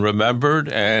recalled and remembered,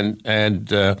 and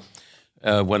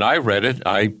when I read it,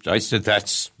 I said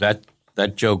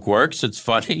that joke works, it's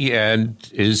funny, and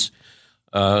is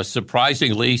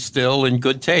surprisingly still in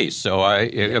good taste. So I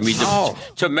mean,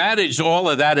 to manage all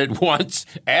of that at once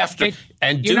after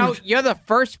you're the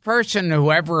first person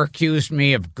who ever accused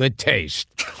me of good taste.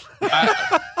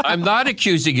 I'm not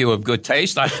accusing you of good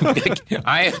taste. I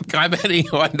am commenting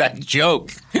on that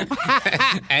joke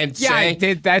and I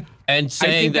did that. And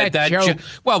saying that joke.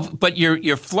 Well, but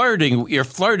you're flirting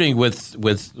with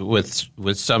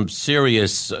some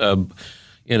serious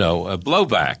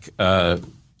blowback.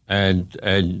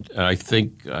 And I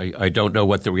think I don't know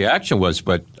what the reaction was,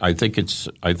 but I think it's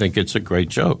a great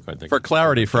joke. I think for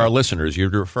clarity for our listeners,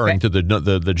 you're referring to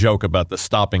the joke about the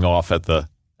stopping off at the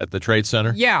Trade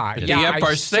Center. Yeah, the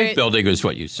Empire State Building is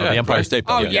what you said. The Empire State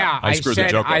Building. Oh yeah, I screwed the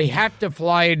joke up. I have to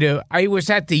fly to. I was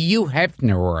at the Hugh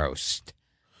Hefner roast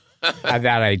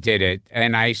that I did it,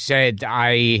 and I said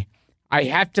I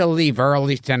have to leave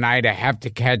early tonight. I have to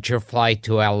catch a flight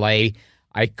to L.A.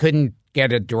 I couldn't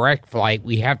get a direct flight.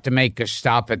 We have to make a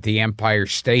stop at the Empire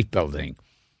State Building.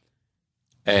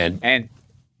 And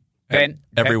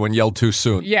everyone yelled too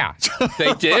soon. Yeah.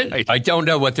 They did? Right. I don't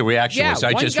know what the reaction was.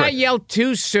 One guy yelled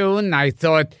too soon. I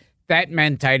thought that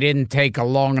meant I didn't take a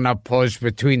long enough pause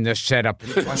between the setup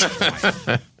and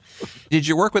punchline. Did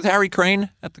you work with Harry Crane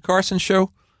at the Carson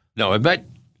show? No, I bet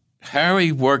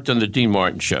Harry worked on the Dean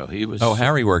Martin show.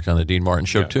 Harry worked on the Dean Martin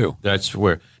show too. That's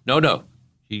where No.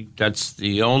 That's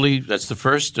the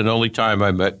first and only time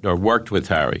I met or worked with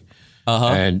Harry. Uh-huh.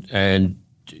 And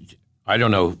I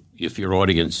don't know if your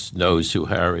audience knows who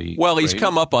Harry. Well, he's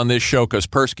come up on this show because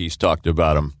Persky's talked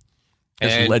about him.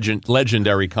 This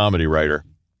legendary comedy writer.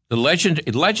 The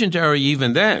legendary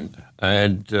even then,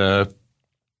 and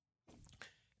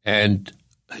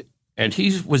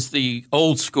he was the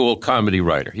old school comedy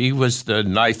writer. He was the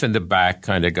knife in the back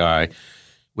kind of guy,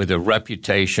 with a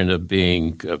reputation of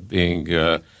being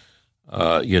you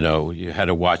had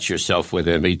to watch yourself with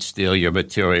him. He'd steal your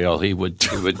material. He would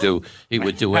do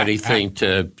anything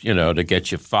to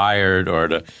get you fired or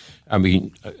to. I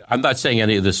mean, I'm not saying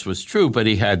any of this was true, but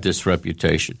he had this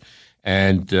reputation,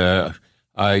 and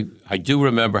I do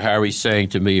remember Harry saying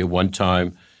to me at one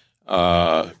time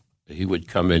he would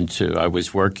come into. I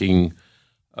was working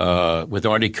with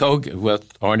Arnie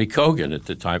Kogan at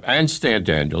the time, and Stan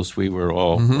Daniels. We were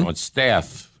all on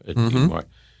staff at Dean Martin,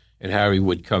 and Harry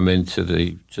would come into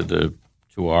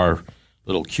to our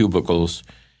little cubicles,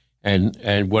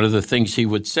 and one of the things he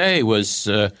would say was,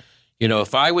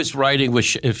 if I was writing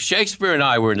if Shakespeare and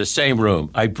I were in the same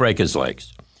room, I'd break his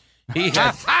legs. He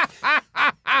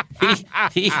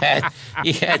had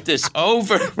he had this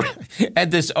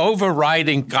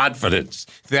overriding confidence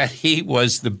that he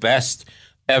was the best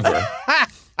ever,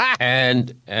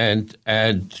 and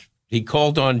he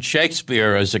called on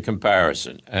Shakespeare as a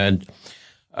comparison, and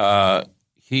I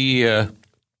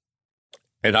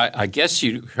guess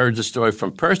you heard the story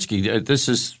from Persky. This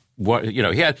is what he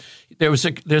had.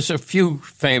 There's a few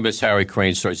famous Harry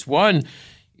Crane stories. One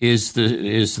is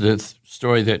the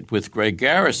story that with Greg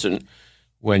Garrison,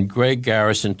 when Greg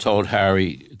Garrison told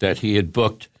Harry that he had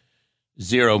booked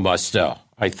Zero Mostel.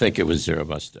 I think it was Zero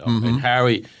Mostel. And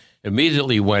Harry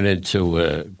immediately went into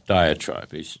a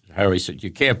diatribe. Harry said,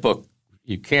 you can't book.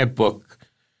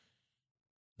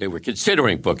 They were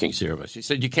considering booking Zero Mostel. He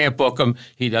said, you can't book him.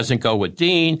 He doesn't go with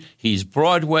Dean. He's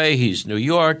Broadway. He's New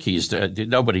York.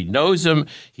 Nobody knows him.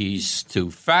 He's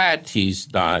too fat.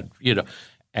 He's not,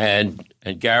 And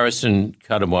Garrison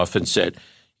cut him off and said,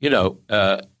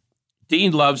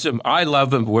 Dean loves him. I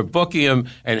love him. We're booking him.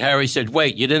 And Harry said,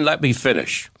 wait, you didn't let me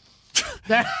finish.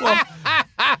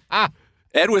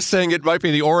 Ed was saying it might be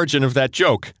the origin of that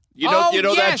joke. You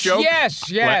know that joke?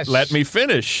 Yes. Let me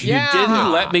finish. Yeah. You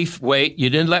didn't let me wait. You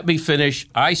didn't let me finish.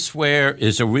 I swear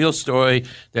is a real story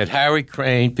that Harry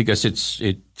Crane, because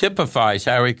it typifies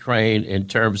Harry Crane in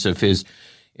terms of his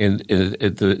in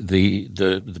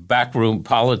the backroom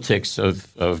politics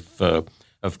of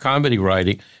comedy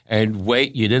writing. And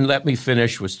wait, you didn't let me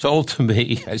finish was told to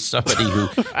me as somebody who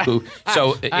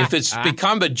so if it's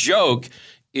become a joke,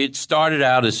 it started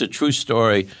out as a true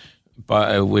story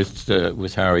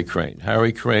with Harry Crane.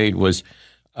 Harry Crane was,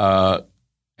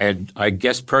 and I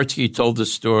guess Persky told the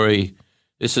story.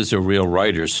 This is a real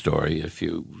writer's story, and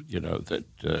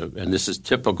this is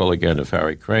typical again of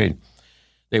Harry Crane.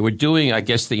 They were doing, I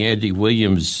guess, an Andy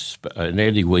Williams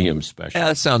special. Yeah,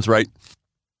 that sounds right.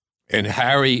 And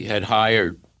Harry had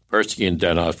hired Persky and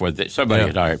Denoff, or somebody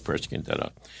had hired Persky and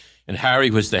Denoff, and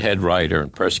Harry was the head writer,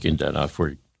 and Persky and Denoff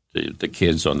were the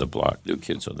kids on the block, new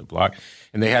kids on the block.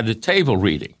 And they had a table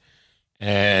reading.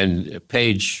 And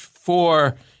page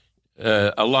 4,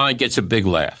 a line gets a big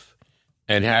laugh.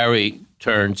 And Harry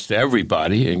turns to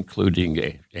everybody,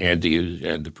 including Andy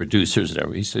and the producers and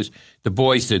everything. He says, the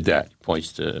boys did that,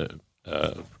 points to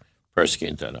Persky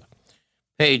and Denoff.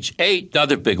 Page 8,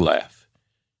 another big laugh.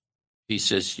 He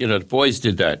says, the boys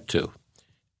did that too.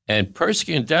 And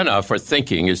Persky and Denoff are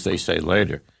thinking, as they say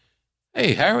later,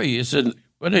 hey, Harry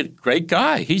what a great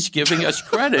guy. He's giving us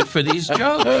credit for these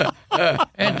jokes.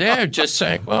 And they're just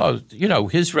saying, well,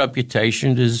 his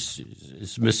reputation is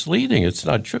misleading. It's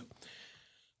not true.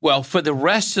 Well, for the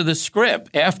rest of the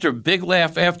script, after big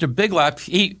laugh,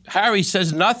 Harry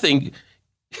says nothing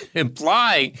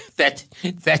implying that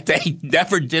they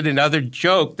never did another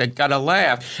joke that got a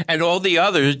laugh, and all the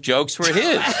other jokes were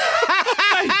his.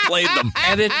 I played them.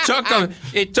 And it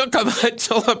took him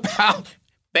until about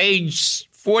page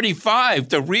 45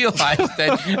 to realize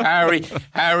that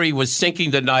Harry was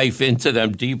sinking the knife into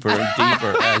them deeper and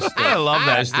deeper as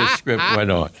the script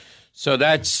went on. So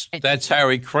that's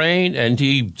Harry Crane, and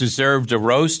he deserved a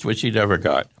roast, which he never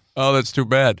got. Oh, that's too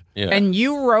bad. Yeah. And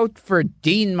you wrote for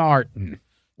Dean Martin.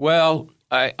 Well,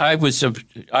 I was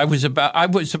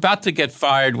about to get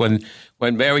fired when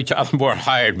Mary Tyler Moore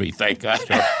hired me. Thank God.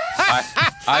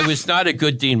 I was not a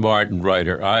good Dean Martin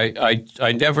writer.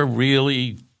 I never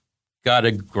really got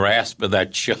a grasp of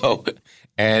that show,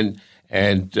 and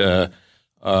I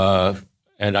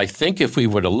think if we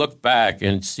were to look back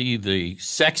and see the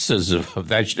sexism of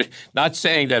that show, not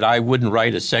saying that I wouldn't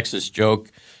write a sexist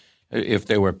joke if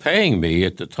they were paying me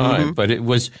at the time, but it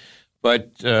was,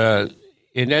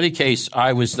 in any case,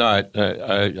 I was not.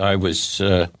 I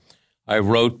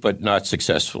wrote, but not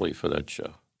successfully for that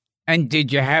show. And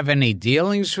did you have any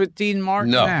dealings with Dean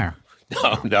Martin? No.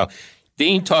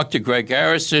 Dean talked to Greg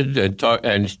Garrison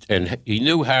and he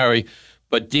knew Harry,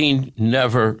 but Dean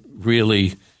never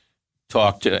really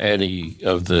talked to any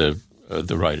of the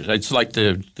writers. It's like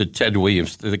the Ted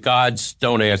Williams. The gods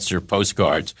don't answer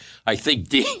postcards. I think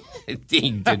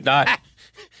Dean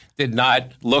did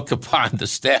not look upon the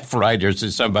staff writers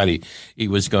as somebody he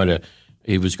was going to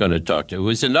talk to. It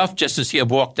was enough just to see him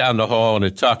walk down the hall in a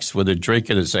tux with a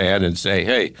drink in his hand and say,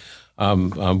 "Hey,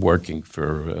 I'm working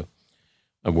for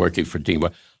Dean Martin."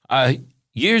 By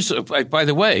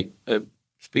the way,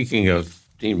 speaking of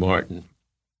Dean Martin,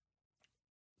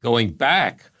 going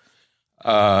back,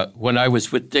 when I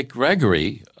was with Dick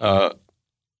Gregory,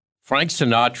 Frank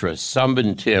Sinatra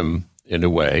summoned him, in a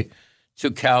way,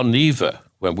 to Cal Neva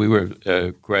when we were,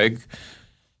 Greg,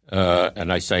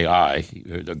 and I say I,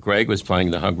 Greg was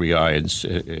playing the Hungry Eye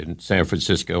in San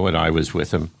Francisco, and I was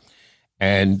with him.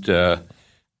 And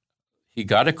he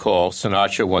got a call.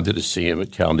 Sinatra wanted to see him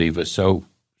at Cal Neva. So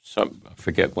I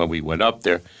forget when we went up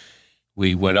there.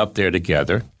 We went up there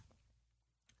together.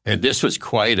 And this was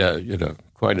quite an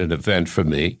event for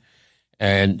me.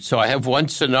 And so I have one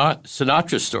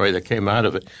Sinatra story that came out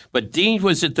of it. But Dean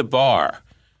was at the bar,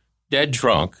 dead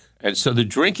drunk. And so the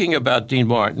drinking about Dean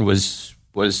Martin was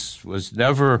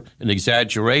never an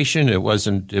exaggeration. It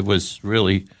was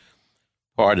really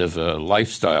part of a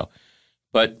lifestyle.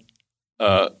 But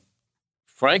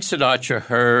Frank Sinatra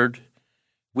heard,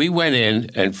 we went in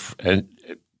and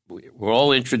we were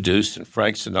all introduced, and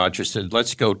Frank Sinatra said,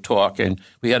 let's go talk. And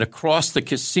we had to cross the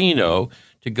casino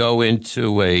to go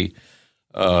into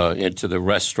the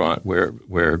restaurant where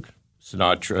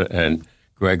Sinatra and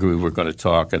Gregory were going to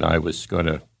talk, and I was going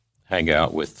to hang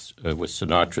out with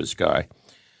Sinatra's guy.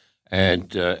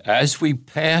 And as we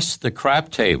passed the crap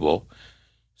table,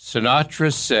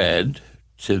 Sinatra said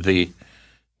to the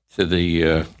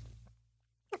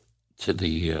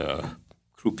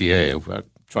croupier, I'm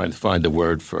trying to find the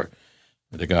word for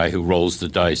the guy who rolls the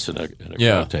dice in a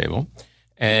crap table,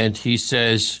 and he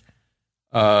says,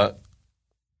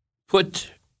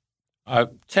 put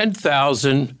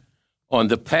 10,000 on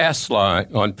the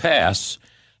pass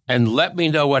and let me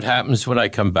know what happens when I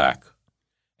come back.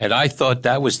 And I thought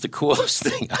that was the coolest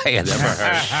thing I had ever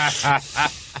heard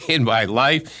in my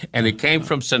life. And it came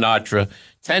from Sinatra,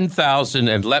 10,000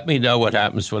 and let me know what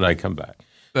happens when I come back.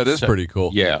 That is pretty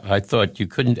cool. Yeah, I thought you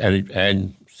couldn't.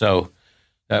 And so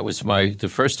that was the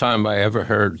first time I ever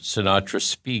heard Sinatra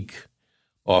speak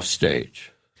off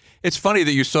stage. It's funny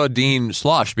that you saw Dean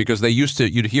slosh because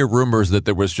you'd hear rumors that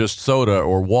there was just soda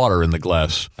or water in the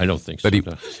glass. I don't think so. He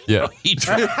drank.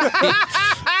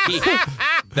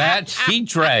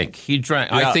 He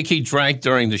drank. Yeah. I think he drank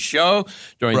during the show,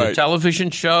 during the television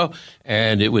show,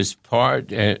 and it was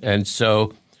part. And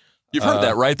so you've heard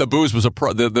that, right? The booze was a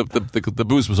the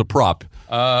booze was a prop.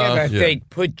 They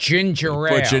put ginger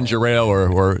ale. Put ginger ale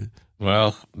or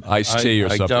iced tea or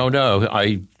something. I don't know.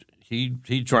 He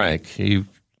drank.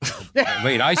 I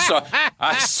mean, I saw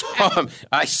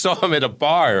him at a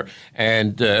bar,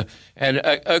 and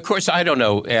of course, I don't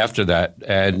know after that,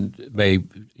 and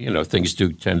things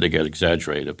do tend to get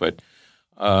exaggerated, but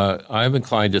I'm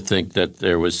inclined to think that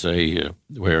there was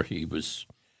where he was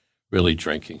really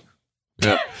drinking.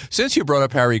 Yeah. Since you brought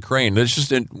up Harry Crane,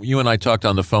 you and I talked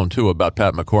on the phone too about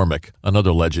Pat McCormick,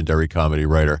 another legendary comedy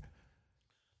writer.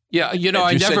 Yeah, said you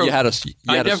had a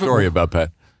story about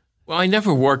Pat. Well, I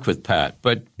never worked with Pat,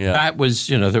 but Pat was,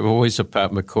 there was always a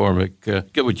Pat McCormick.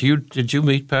 Did you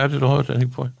meet Pat at all at any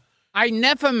point? I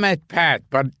never met Pat,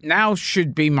 but now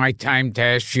should be my time to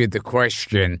ask you the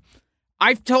question.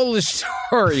 I've told the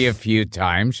story a few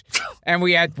times, and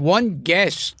we had one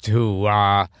guest who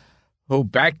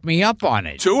backed me up on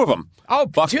it. Two of them. Oh,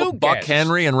 Buck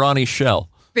Henry and Ronnie Schell.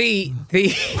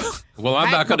 Well,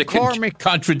 I'm not going to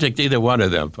contradict either one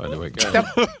of them, by the way.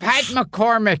 The Pat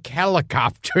McCormick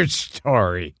helicopter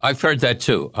story. I've heard that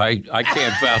too. I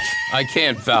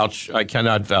can't vouch. I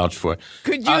cannot vouch for it.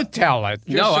 Could you tell it?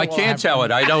 No, I can't tell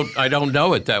it. I don't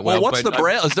know it that well. Well, what's the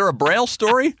Braille? Is there a Braille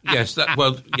story? Yes.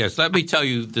 Yes. Let me tell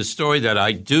you the story that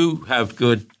I do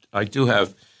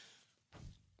have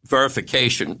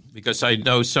verification because I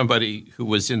know somebody who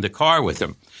was in the car with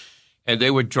him. And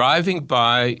they were driving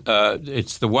by,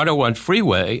 it's the 101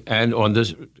 freeway, and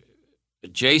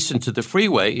adjacent to the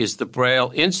freeway is the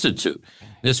Braille Institute.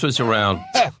 This was around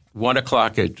 2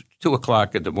 o'clock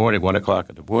in the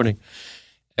morning.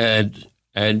 And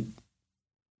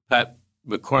Pat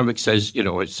McCormick says,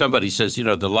 somebody says,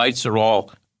 the lights are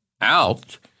all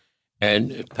out.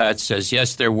 And Pat says,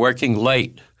 yes, they're working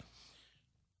late.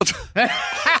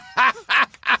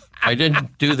 I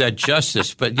didn't do that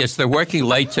justice, but yes, they're working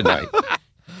late tonight.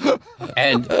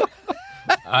 And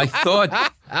I thought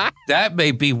that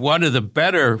may be one of the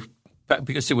better,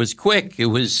 because it was quick, it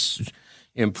was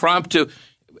impromptu.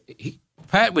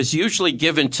 Pat was usually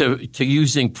given to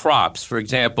using props. For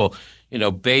example,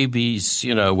 babies,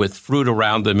 with fruit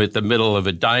around them at the middle of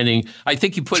a dining. I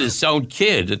think he put his own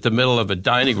kid at the middle of a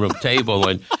dining room table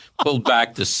and pulled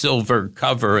back the silver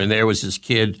cover, and there was his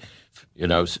kid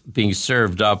being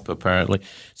served up, apparently.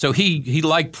 So he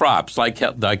liked props, like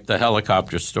the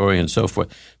helicopter story and so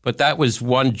forth. But that was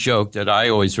one joke that I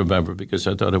always remember because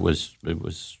I thought it was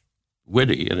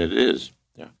witty, and it is.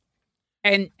 Yeah.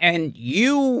 And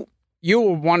you you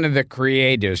were one of the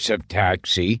creators of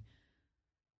Taxi,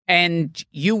 and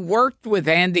you worked with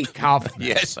Andy Kaufman.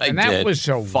 Yes, I and did. that was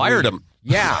so Fired weird. him.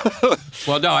 Yeah.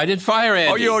 Well, no, I didn't fire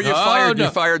Andy. Oh, you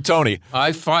fired Tony.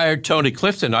 I fired Tony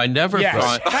Clifton. I never Yes.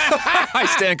 fired. I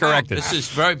stand corrected. This is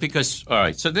very because all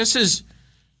right. So this is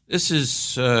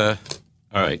all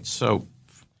right. So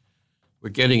we're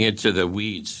getting into the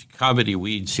weeds, comedy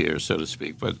weeds here, so to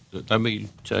speak. But let me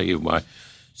tell you my.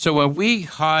 So when we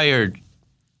hired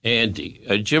Andy,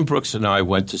 Jim Brooks and I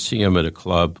went to see him at a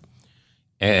club,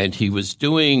 and he was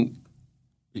doing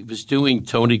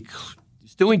Tony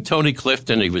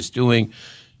Clifton. He was doing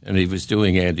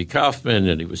Andy Kaufman,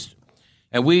 and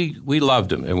we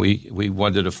loved him, and we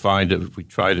wanted to find him.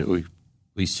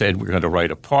 We said we're going to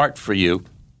write a part for you.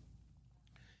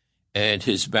 And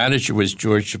his manager was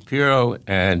George Shapiro,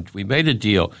 and we made a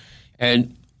deal.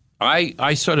 And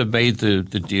I sort of made the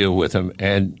deal with him.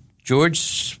 And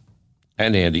George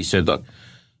and Andy said, look,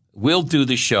 we'll do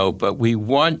the show, but we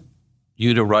want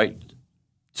you to write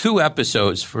 2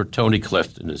 episodes for Tony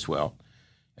Clifton as well.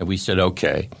 And we said,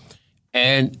 okay.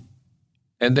 And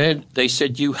then they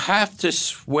said, you have to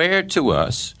swear to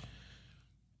us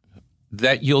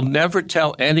that you'll never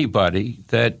tell anybody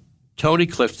that Tony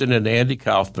Clifton and Andy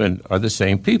Kaufman are the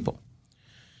same people.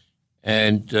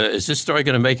 And is this story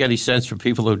going to make any sense for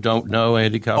people who don't know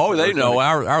Andy Kaufman? Oh, they know.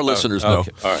 Our listeners know.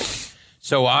 Okay. All right.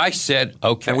 So I said,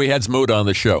 okay. And we had Zamuda on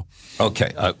the show. Okay.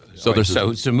 So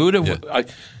Zamuda, yeah.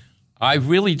 I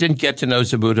really didn't get to know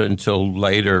Zamuda until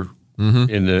later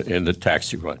in the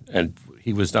taxi run, and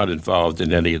he was not involved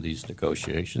in any of these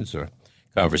negotiations or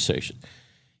conversations.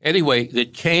 Anyway,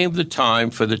 it came the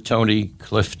time for the Tony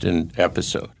Clifton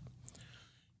episode,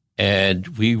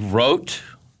 and we wrote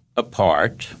a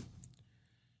part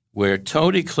where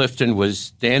Tony Clifton was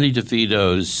Danny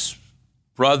DeVito's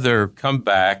brother come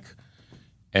back,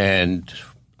 and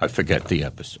I forget the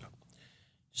episode.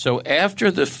 So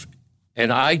after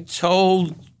and I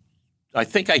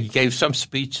think I gave some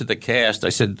speech to the cast. I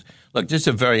said, look, this is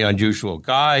a very unusual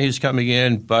guy who's coming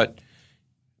in, but,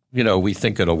 we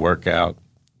think it'll work out.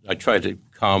 I tried to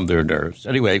calm their nerves.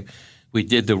 Anyway, we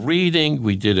did the reading.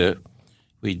 We did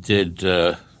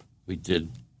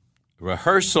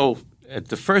rehearsal. At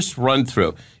the first run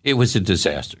through, it was a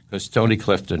disaster because Tony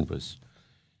Clifton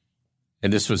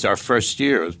and this was our first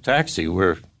year of Taxi.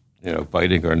 We're,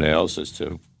 biting our nails as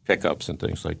to pickups and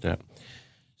things like that.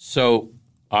 So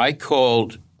I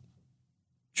called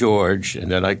George,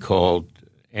 and then I called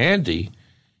Andy,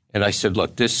 and I said,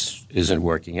 look, this isn't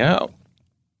working out.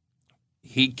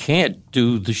 He can't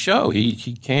do the show. He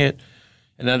can't.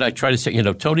 And then I tried to say,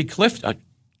 Tony Clifton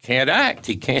can't act.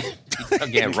 He can't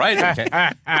write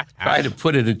it. Try to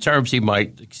put it in terms he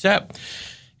might accept.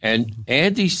 And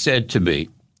Andy said to me,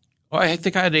 I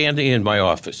think I had Andy in my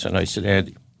office. And I said,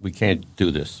 Andy, we can't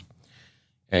do this.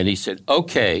 And he said,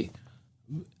 okay,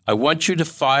 I want you to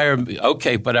fire me.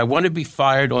 Okay, but I want to be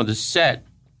fired on the set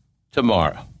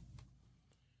tomorrow.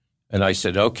 And I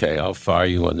said, okay, I'll fire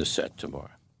you on the set tomorrow.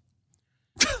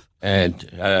 And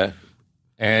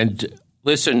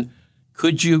listen,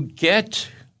 could you get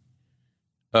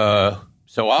so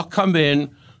I'll come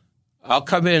in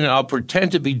and I'll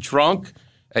pretend to be drunk,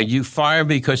 and you fire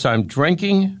me because I'm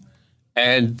drinking.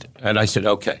 And I said,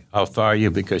 okay, I'll fire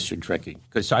you because you're drinking,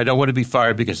 because I don't want to be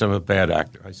fired because I'm a bad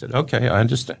actor. I said, okay, I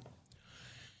understand.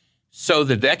 So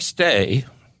the next day,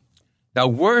 now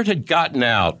word had gotten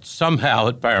out somehow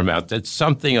at Paramount that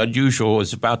something unusual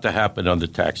was about to happen on the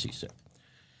Taxi set.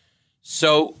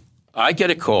 So I get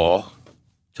a call.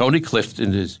 Tony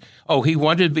Clifton he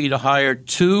wanted me to hire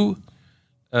two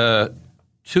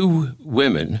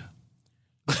women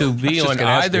to be on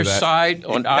either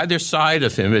side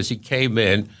of him as he came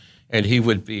in, and he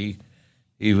would be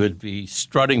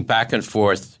strutting back and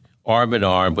forth, arm in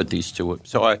arm with these two.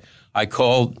 So I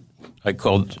called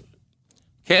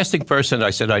casting person.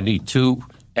 I said, I need 2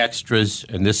 extras,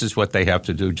 and this is what they have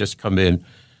to do. Just come in,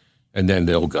 and then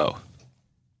they'll go.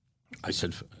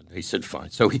 They said fine.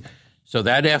 So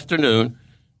that afternoon,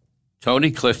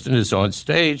 Tony Clifton is on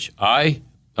stage. I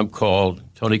am called.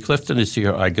 Tony Clifton is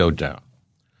here. I go down.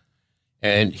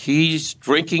 And he's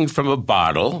drinking from a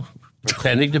bottle,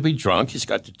 pretending to be drunk. He's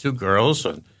got the 2 girls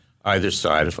on either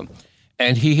side of him.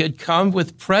 And he had come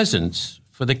with presents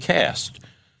for the cast,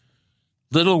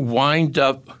 little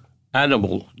wind-up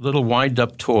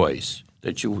toys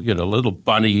that little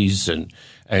bunnies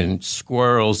and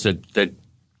squirrels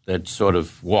that sort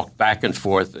of walk back and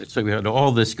forth. So we had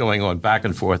all this going on back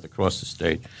and forth across the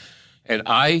stage. And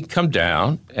I come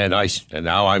down, and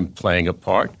now I'm playing a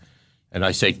part, and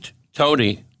I say,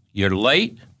 Tony, you're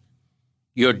late,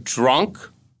 you're drunk,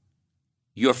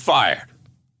 you're fired.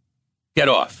 get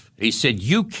off. He said,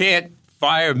 you can't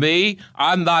fire me.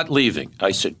 I'm not leaving.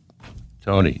 I said,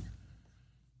 Tony,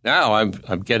 now I'm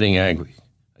getting angry.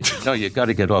 I said, no, you got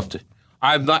to get off.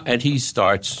 I'm not. And he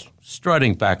starts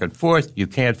strutting back and forth. You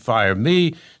can't fire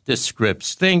me. This script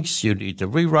stinks. You need to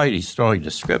rewrite. He's throwing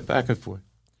the script back and forth.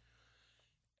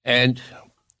 And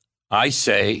I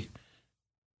say,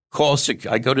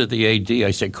 I go to the AD.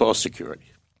 I say, call security.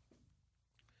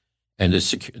 And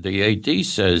the AD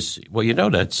says, well, you know,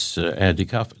 that's Andy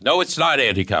Kaufman. No, it's not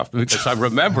Andy Kaufman because I'm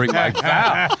remembering my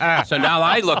vow. So now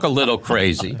I look a little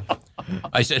crazy.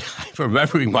 I said, I'm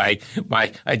remembering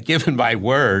I'd given my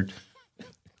word.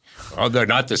 Oh, they're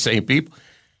not the same people.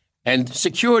 And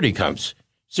security comes.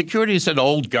 Security is an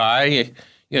old guy,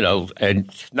 you know,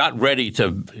 and not ready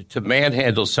to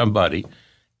manhandle somebody.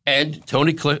 And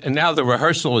Tony Clifton, and now the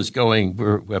rehearsal is going,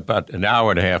 we're about an hour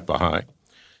and a half behind.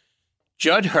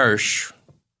 Judd Hirsch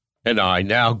and I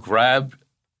now grab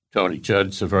Tony.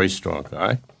 Judd's a very strong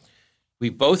guy. We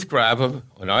both grab him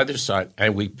on either side,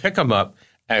 and we pick him up,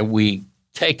 and we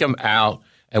take him out,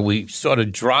 and we sort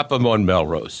of drop him on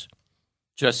Melrose.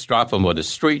 Just drop him on the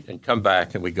street and come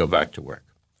back, and we go back to work.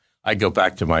 I go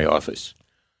back to my office.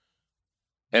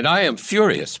 And I am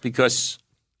furious because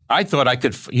I thought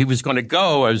he was going to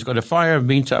go. I was going to fire him.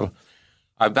 Meantime,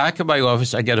 I'm back in my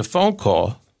office. I get a phone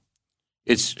call.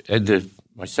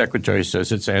 My secretary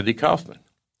says it's Andy Kaufman.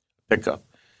 Pick up,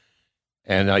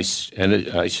 and I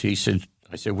said,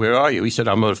 where are you? He said,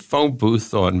 I'm at a phone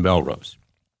booth on Melrose.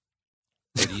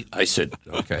 I said,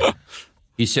 okay.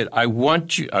 He said, I want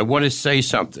to say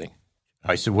something.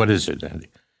 I said, what is it, Andy?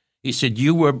 He said,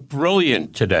 you were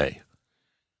brilliant today.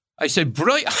 I said,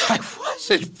 brilliant? I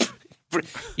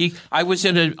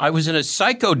wasn't. I was in a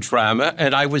psychodrama,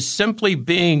 and I was simply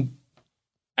being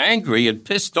angry and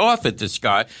pissed off at this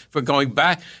guy for going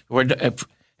back.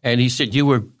 And he said, you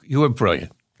were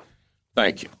brilliant.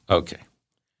 Thank you. Okay.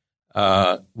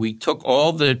 We took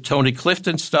all the Tony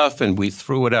Clifton stuff and we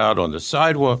threw it out on the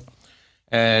sidewalk.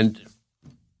 And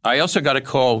I also got a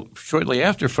call shortly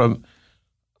after from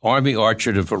Army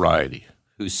Archer to Variety,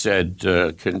 who said,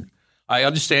 I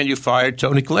understand you fired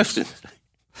Tony Clifton.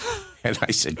 And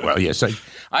I said, well, yes.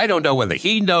 I don't know whether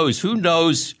he knows. Who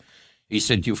knows? He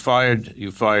said, you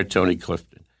fired Tony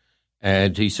Clifton.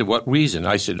 And he said, what reason?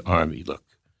 I said, Army, look,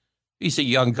 he's a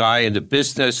young guy in the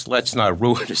business. Let's not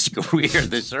ruin his career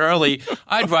this early.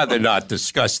 I'd rather not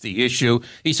discuss the issue.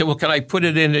 He said, well, can I put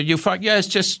it in? And you fired? Yes,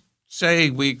 just say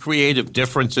we creative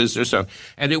differences or something.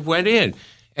 And it went in.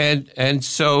 And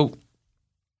so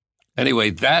anyway,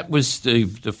 that was the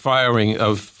firing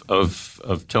of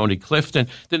Tony Clifton.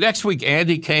 The next week,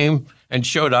 Andy came and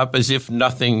showed up as if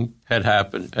nothing had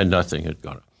happened and nothing had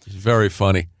gone on. It's very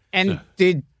funny. And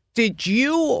did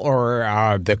you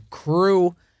or the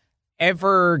crew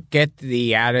ever get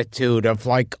the attitude of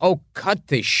like, oh, cut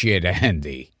this shit,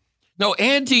 Andy? No,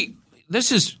 Andy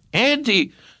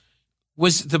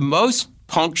was the most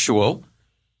punctual,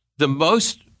 knew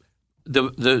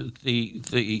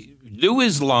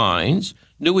his lines,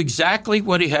 knew exactly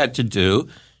what he had to do.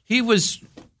 He was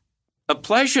a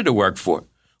pleasure to work for.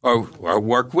 Or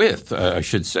work with, I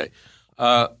should say.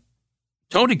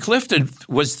 Tony Clifton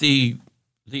was the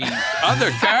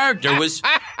other character was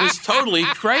totally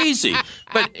crazy,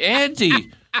 but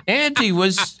Andy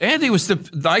was the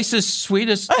nicest,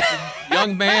 sweetest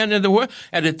young man in the world.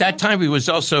 And at that time, he was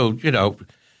also reading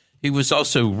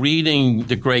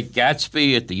The Great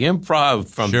Gatsby at the Improv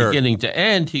from beginning to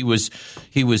end. He was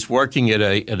working at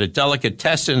a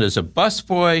delicatessen as a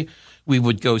busboy. We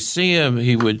would go see him.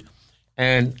 He would.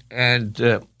 And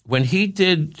when he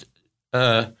did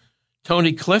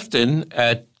Tony Clifton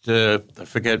at I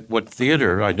forget what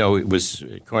theater. I know it was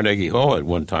Carnegie Hall at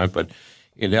one time, but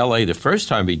in L.A. the first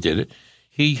time he did it,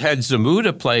 he had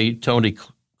Zamuda play Tony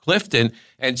Clifton.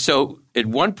 And so at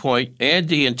one point,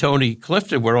 Andy and Tony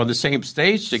Clifton were on the same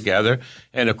stage together.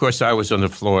 And, of course, I was on the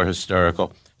floor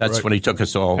hysterical. That's when he took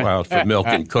us all out for milk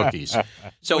and cookies.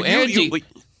 So Andy...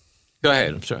 Go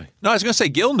ahead. I'm sorry. No, I was going to say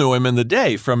Gil knew him in the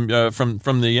day from the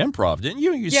Improv, didn't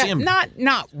you? You see him,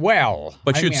 not well,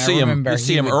 but you'd see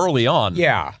him early on.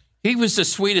 Yeah, he was the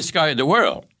sweetest guy in the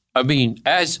world. I mean,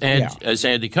 as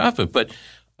Andy Kaufman, but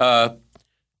at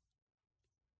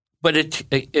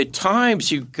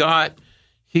times you got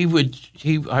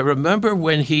I remember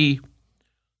when he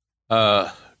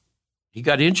got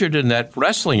injured in that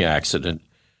wrestling accident,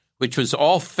 which was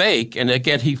all fake. And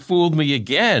again, he fooled me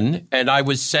again. And I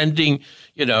was sending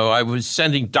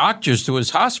doctors to his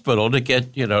hospital to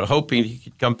get, hoping he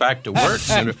could come back to work.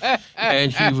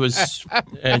 And he was,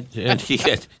 and he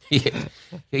had,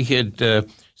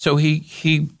 so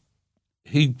he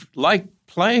liked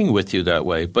playing with you that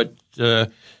way. But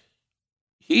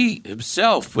he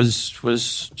himself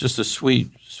was just a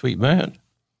sweet man.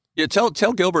 Yeah, tell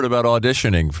Gilbert about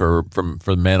auditioning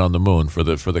for Man on the Moon for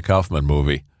the Kaufman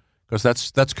movie, because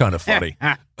that's kind of funny.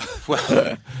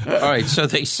 Well, all right. So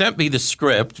they sent me the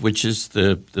script, which is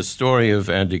the story of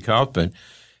Andy Kaufman,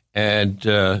 and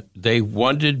they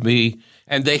wanted me,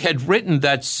 and they had written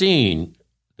that scene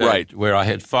where I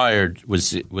had fired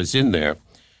was in there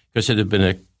because it had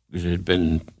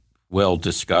been well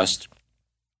discussed,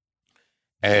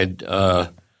 and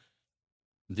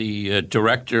the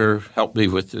director helped me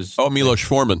with this. Oh, Milos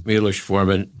Forman. Milos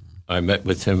Forman. I met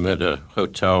with him at a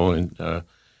hotel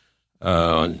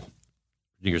on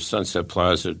near Sunset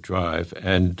Plaza Drive,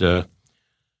 and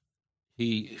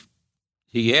he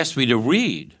asked me to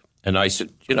read, and I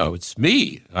said, it's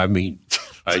me. I mean,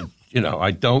 I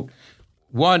don't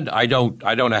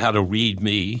know how to read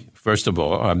me. First of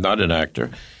all, I'm not an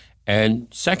actor, and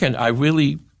second, I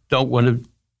really don't want to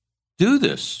do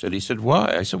this. And he said,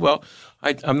 why? I said, well,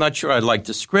 I'm not sure I like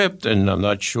the script, and I'm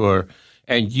not sure.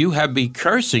 And you have me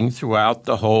cursing throughout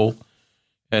the whole.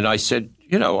 And I said,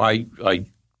 I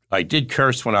did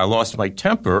curse when I lost my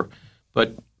temper,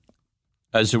 but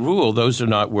as a rule, those are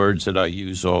not words that I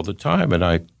use all the time.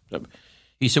 And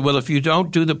he said, well, if you don't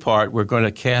do the part, we're going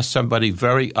to cast somebody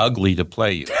very ugly to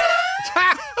play you.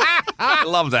 I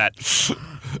love that.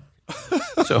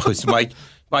 So it's my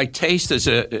taste as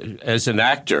an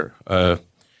actor,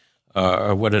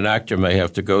 or what an actor may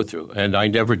have to go through. And I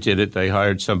never did it. They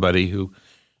hired somebody who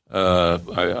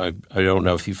I don't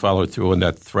know if he followed through on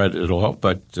that thread at all,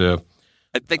 but I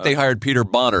think they hired Peter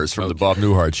Bonners from the Bob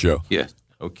Newhart show. Yeah.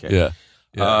 Okay.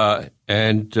 Yeah.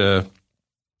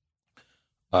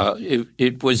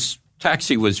 It was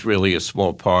Taxi was really a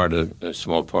small part of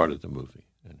the movie.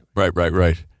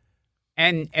 Right.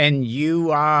 And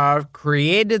you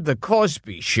created the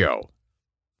Cosby Show.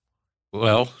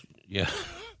 Well, yeah,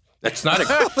 that's not a.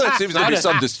 That seems to be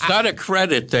some. It's not a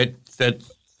credit that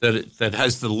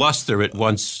has the luster it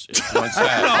once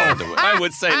had. No, I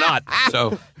would say not.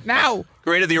 So now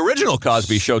created the original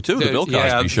Cosby Show too, the Bill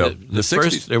Cosby Show. The 60s.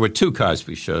 first, there were two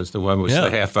Cosby shows. The one was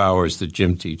the half hour as the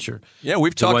gym teacher. Yeah,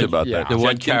 we've talked about that. The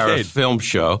one Cara film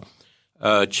show,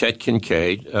 Chet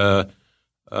Kincaid.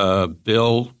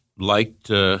 Bill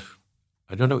liked. I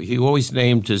don't know. He always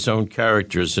named his own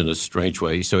characters in a strange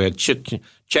way. So he had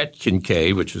Chet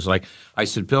Kincaid, which was like, I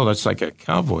said, Bill, that's like a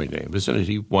cowboy name, isn't it?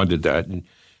 He wanted that. And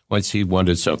once he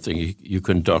wanted something, you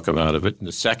couldn't talk him out of it. And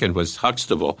the second was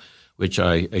Huxtable, which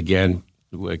I, again,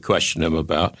 questioned him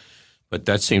about. But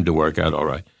that seemed to work out all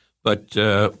right. But,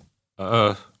 that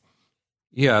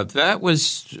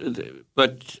was –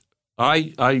 but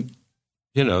I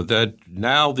that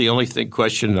now the only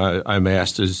question I'm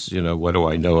asked is, what do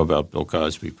I know about Bill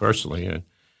Cosby personally,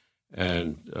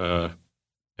 and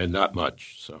not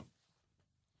much. So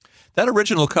that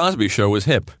original Cosby Show was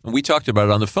hip, and we talked about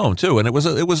it on the phone too. And it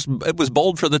was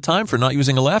bold for the time for not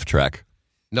using a laugh track.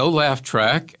 No laugh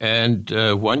track and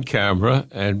one camera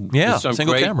and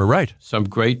single camera, right? Some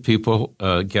great people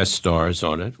guest stars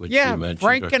on it, which you mentioned.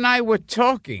 Frank and I were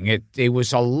talking. It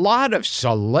was a lot of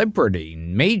celebrity,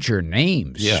 major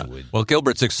names. Yeah. Well,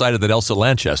 Gilbert's excited that Elsa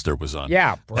Lanchester was on.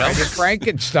 Yeah, Bride of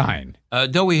Frankenstein.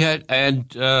 We had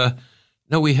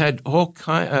all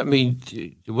kind. I mean,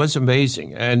 it was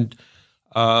amazing, and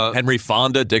Henry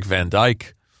Fonda, Dick Van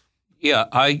Dyke.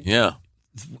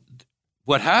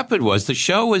 What happened was the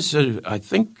show was, I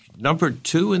think, number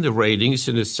 2 in the ratings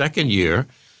in his second year,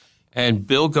 and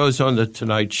Bill goes on the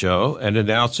Tonight Show and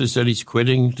announces that he's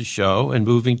quitting the show and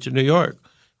moving to New York,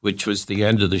 which was the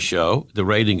end of the show. The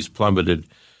ratings plummeted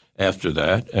after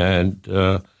that, and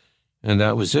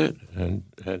that was it. And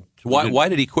why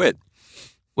did he quit?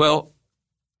 Well,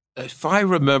 if I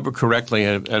remember correctly,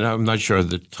 and I'm not sure of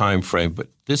the time frame, but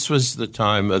this was the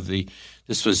time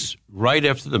this was right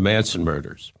after the Manson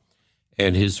murders.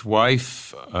 And his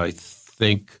wife, I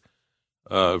think,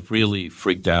 really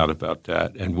freaked out about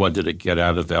that and wanted to get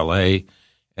out of L.A.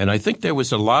 And I think there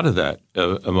was a lot of that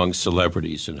among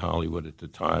celebrities in Hollywood at the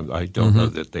time. I don't know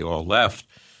that they all left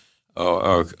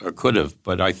or could have,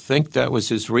 but I think that was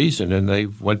his reason. And they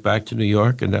went back to New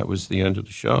York, and that was the end of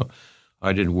the show.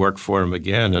 I didn't work for him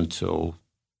again until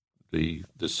the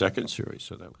second series.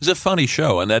 So that was a funny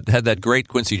show, and that had that great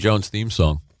Quincy Jones theme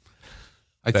song.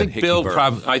 I think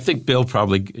Bill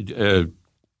probably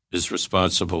is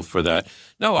responsible for that.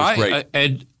 No,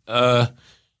 the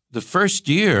first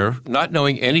year, not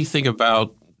knowing anything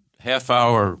about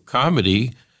half-hour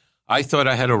comedy, I thought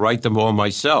I had to write them all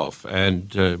myself.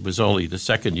 And it was only the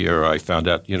second year I found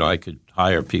out, I could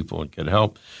hire people and get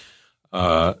help.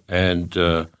 And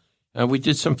we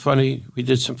did some funny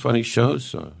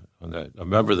shows on that. I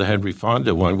remember the Henry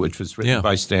Fonda one, which was written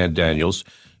by Stan Daniels,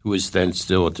 who was then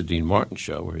still at the Dean Martin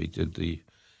show, where he did the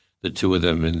two of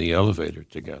them in the elevator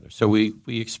together. So we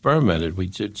experimented. We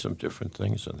did some different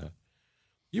things on that.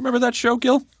 You remember that show,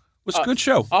 Gil? It was a good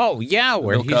show. Oh, yeah,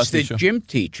 where Bill he's Cosby the show. gym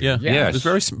teacher. Yeah. Yes. It was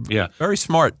very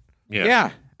smart.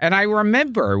 Yeah. And I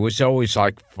remember it was always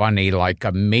like funny, like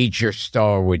a major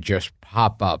star would just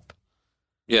pop up.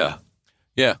 Yeah.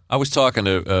 Yeah, I was talking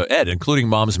to Ed, including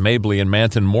Moms Mabley and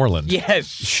Manton Moreland. Yes.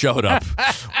 Showed up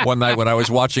one night when I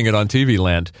was watching it on TV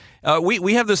Land.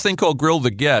 We have this thing called Grill the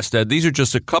Guest. Ed, these are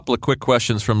just a couple of quick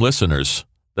questions from listeners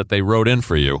that they wrote in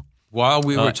for you. While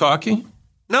we were talking?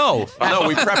 No,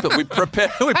 we prepped it. We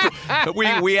prepared.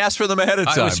 We asked for them ahead of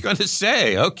time. I was going to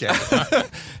say, okay.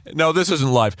 No, this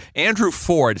isn't live. Andrew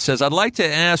Ford says, I'd like to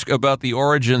ask about the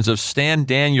origins of Stan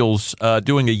Daniels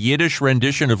doing a Yiddish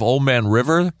rendition of Old Man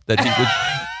River that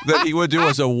he would do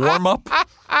as a warm-up.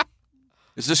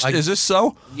 Is this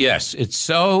so? Yes, it's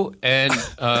so, and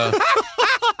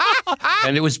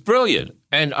and it was brilliant.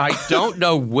 And I don't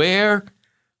know where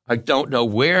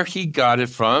he got it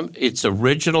from. It's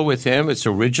original with him. It's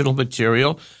original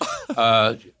material.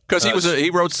 Because he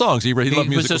wrote songs. He loved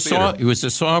musical theater. He was a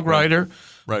songwriter,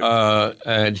 right?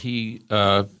 And he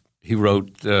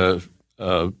wrote the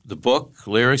book,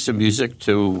 lyrics and music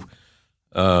to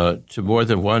more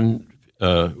than one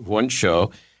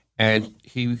show, and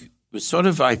he was sort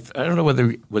of I don't know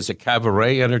whether he was a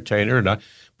cabaret entertainer or not,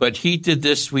 but he did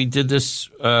this. We did this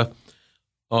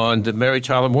on the Mary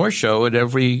Tyler Moore Show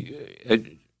during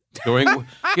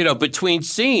between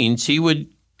scenes he would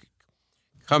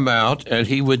come out and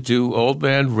he would do Old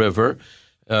Man River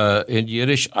in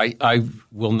Yiddish. I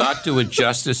will not do it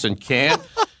justice and can't.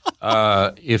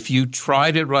 If you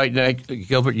tried it right now,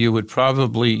 Gilbert, you would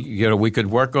probably we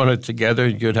could work on it together.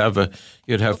 You'd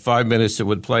have 5 minutes that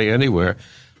would play anywhere.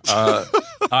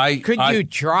 Could you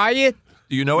try it?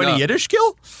 Do you know any Yiddish,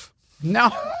 Gil?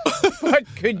 No, but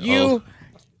could you?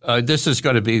 This is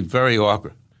going to be very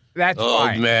awkward. That's Old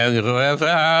fine. Man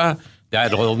River,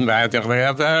 that old man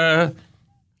River,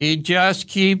 he just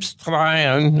keeps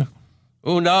trying.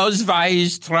 Who knows why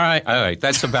he's trying? All right,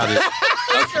 that's about it.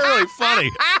 That's really funny.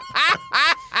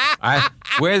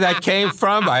 Where that came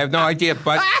from, I have no idea.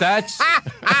 But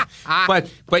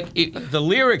the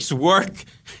lyrics work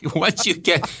once you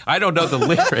get. I don't know the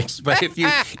lyrics, but if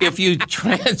you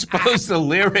transpose the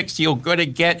lyrics, you're going to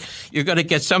get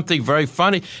something very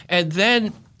funny. And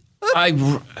then I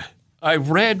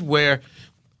read where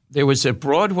there was a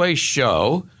Broadway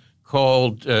show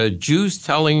called Jews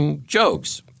Telling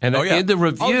Jokes. And in the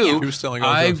review,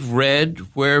 I read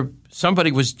where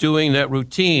somebody was doing that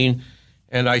routine,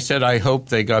 and I said, I hope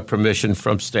they got permission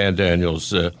from Stan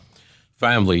Daniels'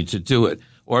 family to do it.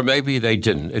 Or maybe they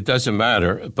didn't. It doesn't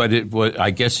matter. But it was. I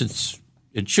guess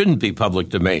it shouldn't be public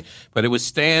domain. But it was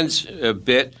Stan's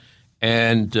bit,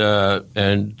 and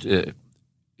it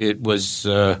was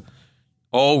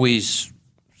always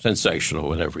sensational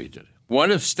whenever he did it.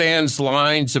 One of Stan's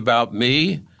lines about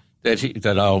me that he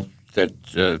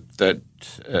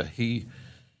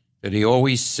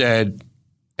always said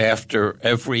after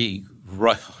every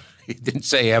he didn't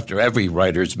say after every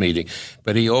writers' meeting,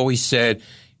 but he always said,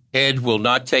 Ed will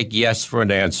not take yes for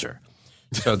an answer.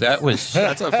 So that was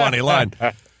that's a funny line.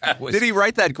 Did he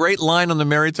write that great line on the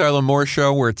Mary Tyler Moore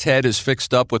Show where Ted is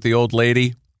fixed up with the old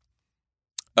lady?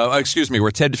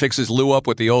 Where Ted fixes Lou up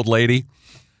with the old lady.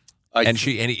 And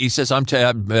he says, "I'm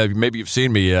Ted. Maybe you've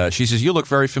seen me." She says, "You look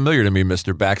very familiar to me,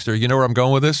 Mr. Baxter." You know where I'm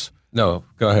going with this? No,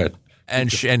 go ahead. And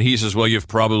he says, "Well, you've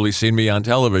probably seen me on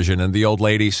television." And the old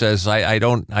lady says, "I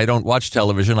don't watch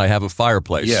television. I have a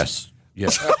fireplace." Yes.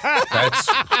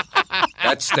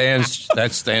 That's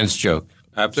Stan's joke.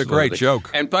 Absolutely. It's a great joke.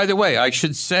 And by the way, I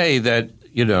should say that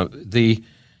the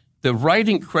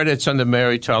writing credits on the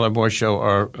Mary Tyler Moore Show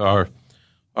are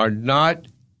not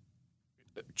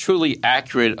truly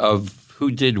accurate of who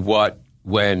did what,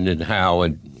 when, and how,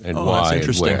 and why,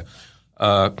 and where.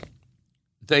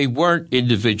 They weren't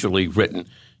individually written.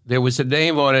 There was a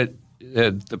name on it.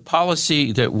 The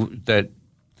policy that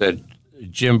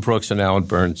Jim Brooks and Alan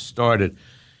Burns started,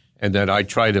 and that I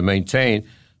try to maintain,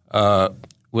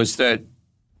 was that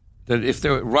if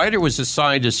the writer was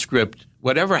assigned a script,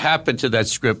 whatever happened to that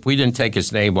script, we didn't take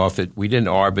his name off it. We didn't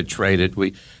arbitrate it.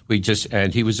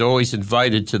 And he was always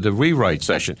invited to the rewrite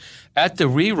session. At the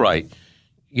rewrite,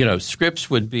 scripts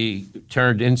would be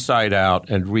turned inside out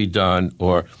and redone,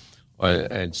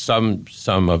 and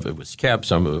some of it was kept,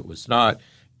 some of it was not.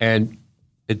 And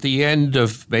at the end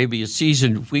of maybe a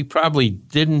season, we probably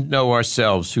didn't know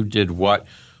ourselves who did what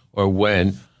or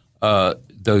when, though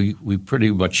we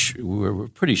were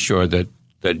pretty sure that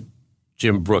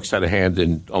Jim Brooks had a hand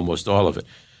in almost all of it.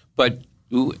 But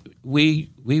we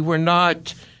were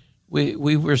not. We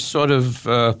were sort of.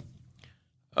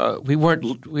 We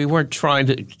weren't trying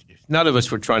to. None of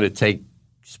us were trying to take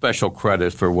special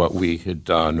credit for what we had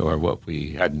done or what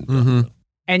we hadn't done.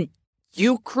 And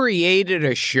you created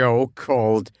a show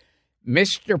called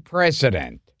Mr.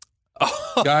 President.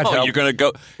 God help. You're going to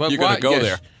go. Well, you're going to go yes.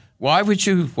 there. Why would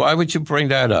you bring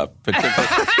that up?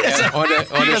 On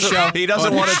a show, He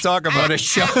doesn't want to talk about on a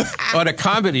show, on a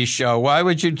comedy show. Why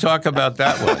would you talk about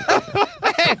that one?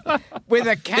 With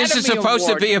Academy This is supposed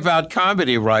Award. to be about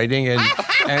comedy writing, and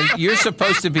you're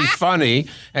supposed to be funny,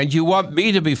 and you want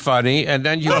me to be funny, and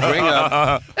then you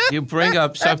bring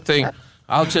up something.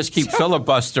 I'll just keep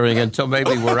filibustering until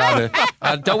maybe we're out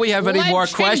of. Don't we have any more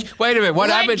questions? Wait a minute. What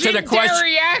happened to the questions?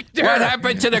 Legendary actor. What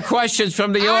happened to the questions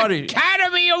from the audience?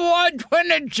 Academy Award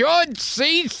winner George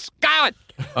C. Scott.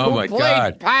 Oh, who my played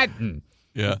God. Patton.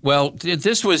 Yeah. Well,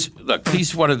 this was look.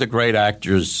 He's one of the great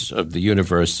actors of the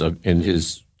universe in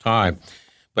his time,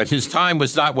 but his time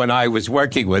was not when I was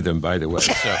working with him. By the way,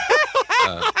 so.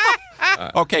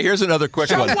 Okay, here's another quick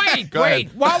So one. wait. Go ahead.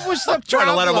 What was the problem? Trying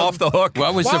to let him off the hook.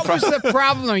 What was What the was the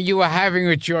problem you were having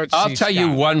with George C. I'll tell you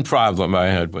Scott? one problem I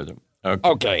had with him.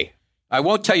 Okay. I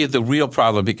won't tell you the real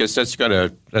problem because that's gonna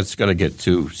get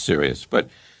too serious. But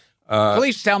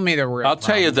Please tell me the real I'll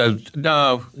tell you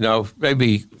no.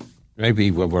 Maybe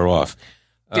when we're off.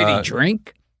 Did he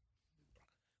drink?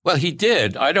 Well, he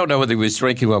did. I don't know whether he was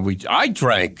drinking when I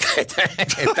drank at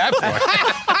that point.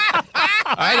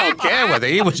 I don't care whether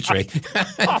he was drinking.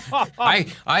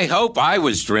 I hope I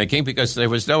was drinking because there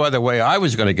was no other way I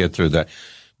was going to get through that.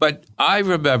 But I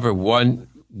remember one,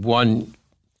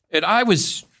 and I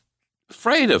was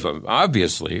afraid of him,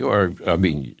 obviously,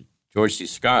 George C.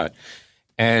 Scott,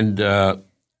 and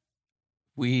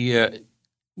he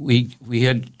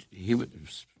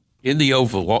was in the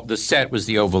Oval. The set was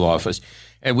the Oval Office,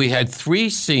 and we had 3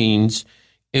 scenes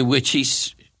in which he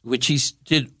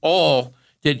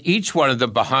did each one of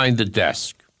them behind the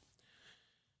desk.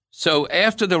 So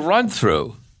after the run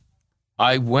through,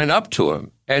 I went up to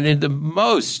him, and in the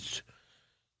most,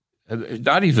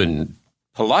 not even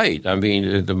polite,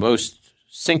 in the most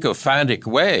sycophantic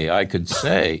way I could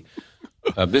say,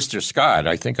 Mr. Scott.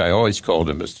 I think I always called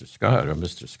him Mr. Scott or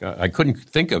Mr. Scott. I couldn't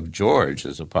think of George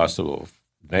as a possible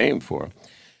name for him.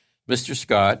 Mr.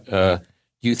 Scott, do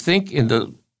you think in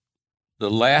the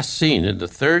last scene, in the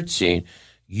 3rd scene,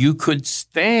 you could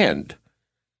stand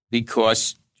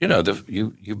because,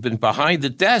 you've been behind the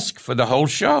desk for the whole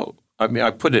show?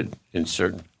 I put it in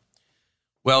certain.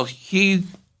 Well, he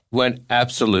went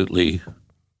absolutely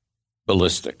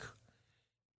ballistic.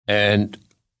 And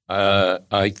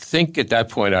I think at that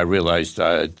point I realized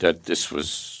that this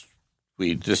was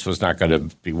not going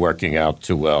to be working out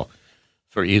too well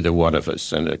for either one of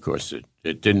us. And, of course, it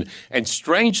didn't. And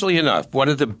strangely enough, one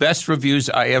of the best reviews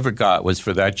I ever got was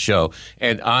for that show.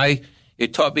 And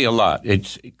it taught me a lot.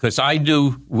 It's because I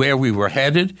knew where we were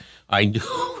headed. I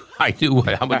knew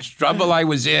how much trouble I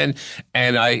was in.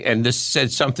 And this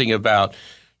said something about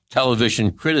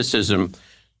television criticism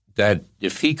that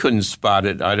if he couldn't spot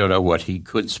it, I don't know what he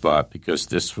could spot, because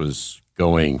this was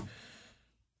going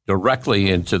directly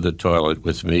into the toilet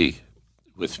with me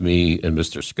and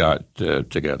Mr. Scott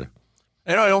together.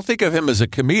 And I don't think of him as a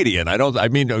comedian.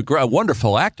 A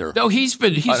wonderful actor. No, he's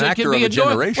an actor of a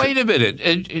generation. Wait a minute.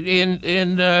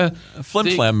 In Flim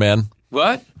Flam Man.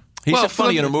 What? He's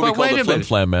funny in a movie called The Flim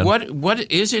Flam Man.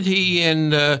 What isn't he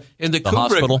in the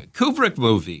Hospital? Kubrick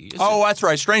movie? Oh, that's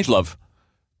right. Strangelove.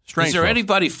 Is there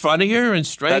anybody funnier in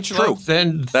Strangelove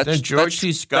than George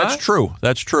C. Scott?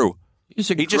 That's true. He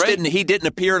didn't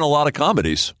appear in a lot of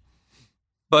comedies.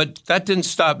 But that didn't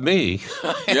stop me.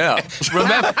 Yeah.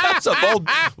 Remember, that's a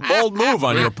bold move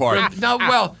on your part.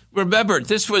 Remember,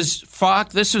 this was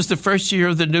Fox. This was the first year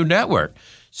of the new network.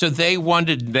 So they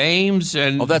wanted names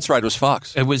and... Oh, that's right. It was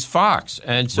Fox. It was Fox.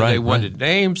 And so they wanted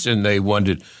names and they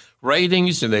wanted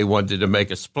ratings and they wanted to make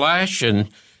a splash. And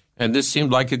this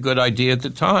seemed like a good idea at the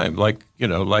time. Like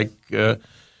Mr.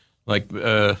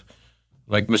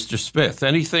 Smith.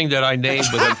 Anything that I named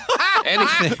with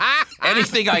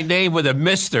anything I name with a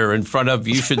Mr. in front of,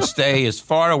 you should stay as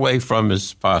far away from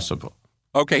as possible.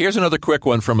 Okay, here's another quick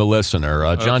one from a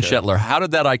listener. John Shetler, how did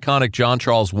that iconic John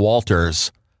Charles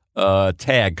Walters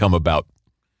tag come about?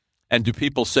 And do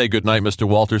people say goodnight, Mr.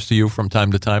 Walters, to you from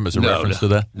time to time as a reference to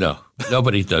that? No,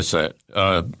 nobody does that.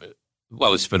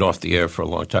 Well, it's been off the air for a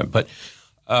long time. But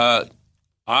I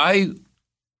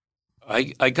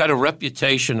got a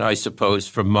reputation, I suppose,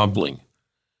 for mumbling.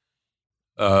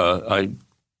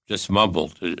 just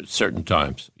mumbled at certain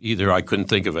times. Either I couldn't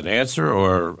think of an answer,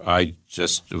 or it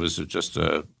was just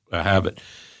a habit.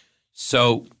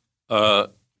 So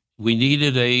we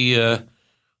needed a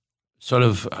sort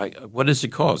of what is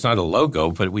it called? It's not a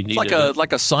logo, but we needed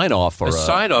like a sign off or a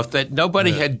sign off that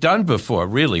nobody had done before.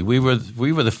 Really, we were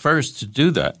the first to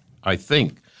do that, I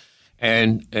think,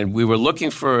 and we were looking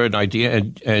for an idea,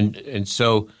 and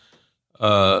so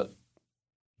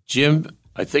Jim.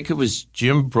 I think it was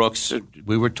Jim Brooks.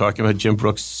 We were talking about Jim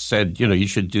Brooks said, you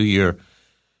should do your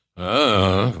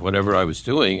whatever I was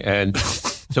doing. And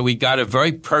so we got a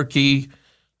very perky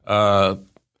young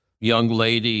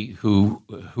lady who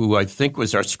I think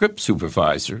was our script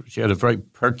supervisor. She had a very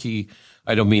perky,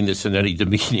 I don't mean this in any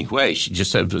demeaning way. She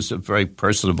just said was a very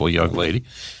personable young lady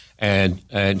and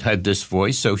had this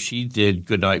voice. So she did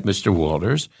Goodnight, Mr.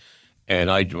 Walters.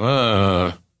 And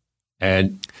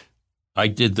I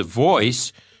did the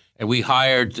voice, and we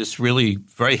hired this really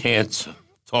very handsome,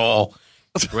 tall,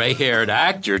 gray-haired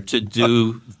actor to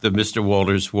do the Mr.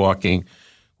 Walters walking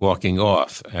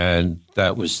off, and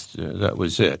that was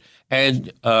it.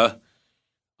 And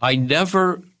I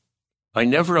never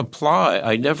applied.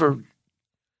 I never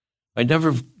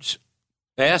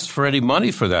asked for any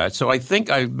money for that. So I think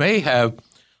I may have.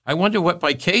 I wonder what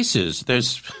my case is.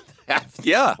 There's.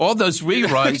 Yeah, all those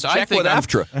reruns. Check with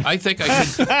AFTRA. I think I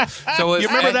could. So you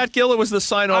remember that, Gil? It was the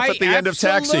sign off at the end of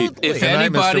Taxi. If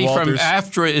anybody from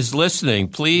AFTRA is listening,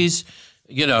 please,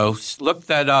 look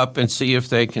that up and see if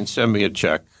they can send me a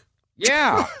check.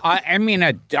 Yeah, I mean,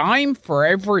 a dime for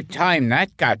every time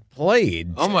that got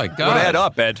played. Oh my God! Would add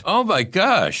up, Ed. Oh my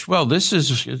gosh! Well, this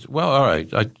is all right.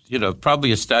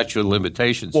 Probably a statute of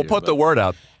limitations. We'll put the word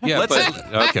out. Yeah,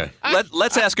 okay.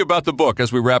 Let's ask you about the book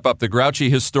as we wrap up. The Grouchy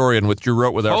Historian, which you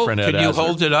wrote with our friend Ed. Can you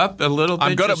hold it up a little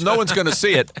bit? No one's going to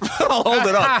see it. I'll hold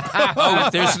it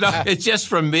up. It's just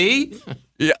from me.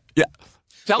 Yeah.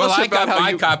 Tell us I about got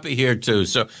my copy here too,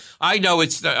 so I know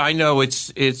it's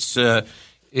the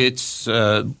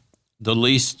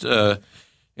least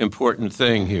important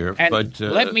thing here. And but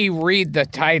let me read the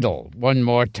title one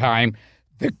more time.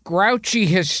 The Grouchy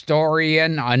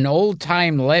Historian, an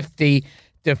old-time lefty,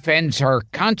 defends her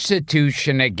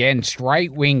Constitution against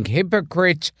right-wing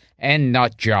hypocrites and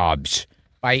nut jobs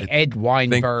by Ed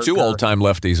Weinberger. Two old-time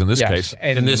lefties in this case.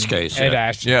 In this case, Ed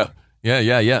Asner.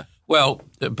 Yeah. Well,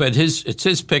 but it's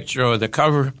his picture on the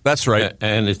cover. That's right.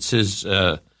 And it's his.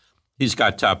 He's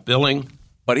got top billing.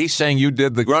 But he's saying you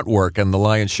did the grunt work and the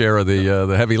lion's share of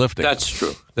the heavy lifting. That's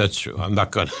true. I'm not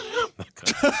going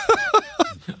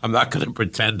to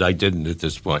pretend I didn't at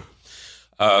this point.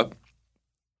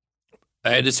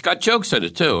 And it's got jokes in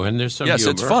it too, and there's some humor. Yes,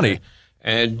 it's funny.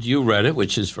 And you read it,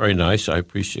 which is very nice. I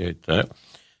appreciate that.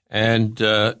 And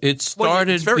it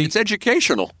started. It's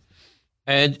educational.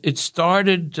 And it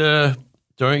started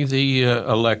during the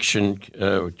election,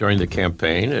 during the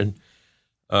campaign, and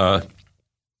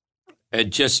I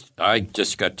just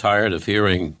got tired of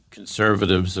hearing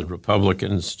conservatives and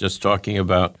Republicans just talking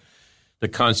about the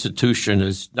Constitution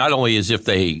as not only as if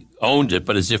they owned it,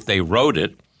 but as if they wrote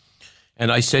it.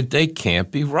 And I said, they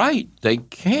can't be right. They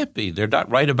can't be. They're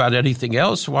not right about anything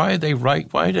else. Why are they right?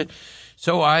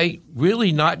 So I,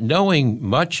 really not knowing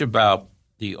much about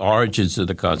the origins of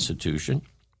the Constitution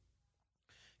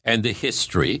and the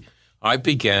history, I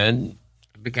began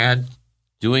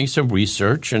doing some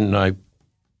research, and I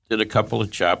did a couple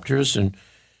of chapters, and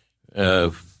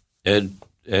Ed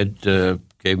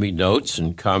gave me notes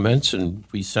and comments, and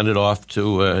we sent it off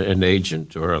to an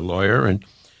agent or a lawyer, and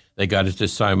they got it to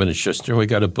Simon & Schuster, and we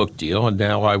got a book deal, and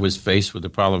now I was faced with the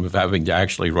problem of having to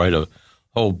actually write a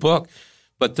whole book.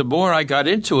 But the more I got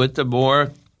into it, the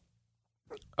more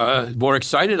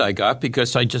excited I got,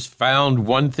 because I just found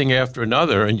one thing after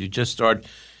another, and you just start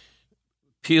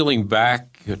peeling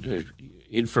back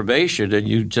information, and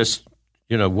you just,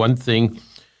 one thing.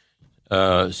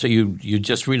 So you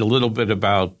just read a little bit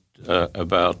about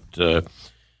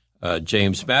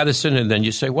James Madison, and then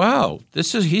you say, "Wow,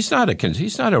 he's not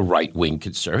a right wing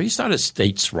conservative. He's not a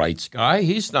states' rights guy.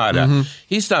 He's not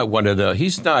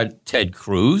Ted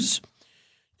Cruz.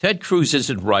 Ted Cruz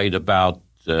isn't right about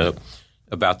the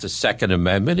Second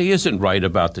Amendment. He isn't right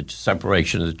about the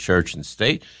separation of the church and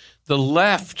state. The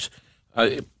left,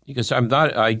 because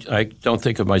I don't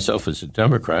think of myself as a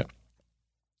Democrat,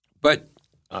 but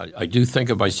I do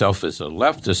think of myself as a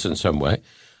leftist in some way.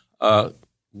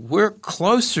 We're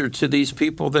closer to these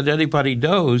people than anybody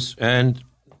knows, and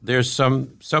there's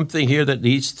something here that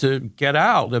needs to get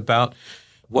out about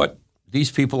what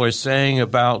these people are saying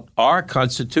about our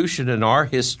Constitution and our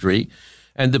history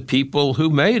and the people who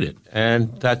made it.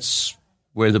 And that's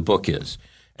where the book is.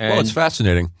 And well, it's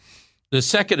fascinating. The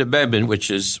Second Amendment,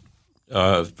 which is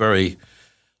very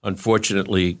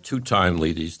unfortunately too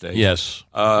timely these days. Yes.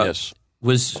 Yes.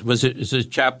 is a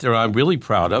chapter I'm really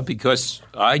proud of because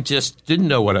I just didn't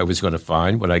know what I was going to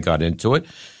find when I got into it.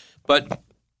 But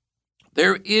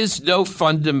there is no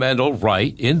fundamental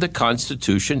right in the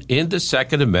Constitution, in the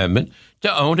Second Amendment,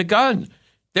 to own a gun.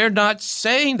 They're not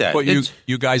saying that. But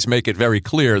you guys make it very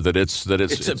clear that it's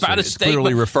about a state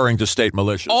clearly referring to state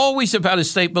militias. Always about a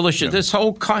state militia. Yeah. This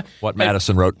whole what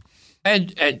Madison wrote.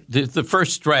 And the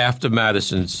first draft of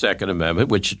Madison's Second Amendment,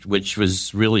 which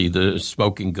was really the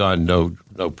smoking gun, no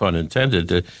pun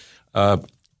intended,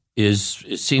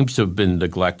 seems to have been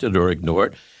neglected or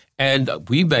ignored. And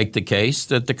we make the case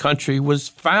that the country was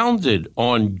founded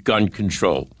on gun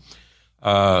control,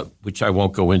 which I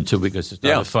won't go into because it's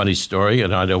not a funny story,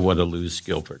 and I don't want to lose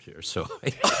Gilbert here. So,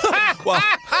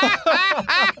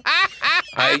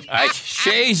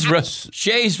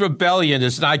 Shays Rebellion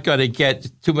is not going to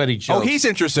get too many jokes. Oh, he's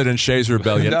interested in Shays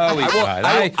Rebellion. No, he's not.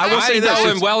 I will say I this.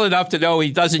 know him well enough to know he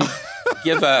doesn't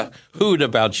give a hoot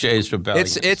about Shays Rebellion.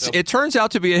 It turns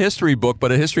out to be a history book,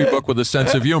 but a history book with a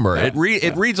sense of humor. It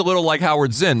reads a little like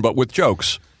Howard Zinn, but with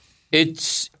jokes.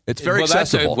 It's very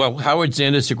accessible. Howard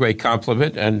Zinn is a great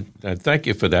compliment, and thank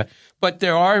you for that. But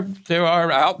there are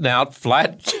out and out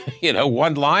flat,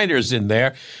 one-liners in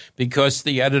there because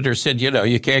the editor said,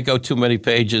 you can't go too many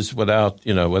pages without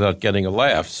getting a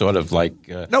laugh. Sort of like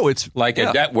it's like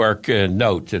a network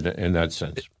note in that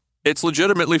sense. It's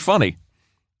legitimately funny,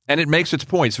 and it makes its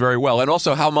points very well, and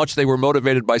also how much they were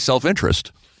motivated by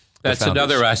self-interest. That's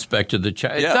another aspect of the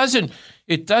chat.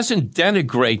 It doesn't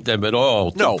denigrate them at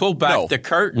all to pull back the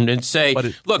curtain and say,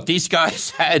 look, these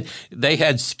guys had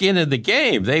skin in the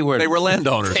game. They were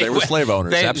landowners. They were slave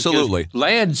owners. Absolutely.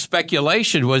 Land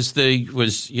speculation was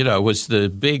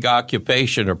the big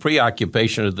occupation or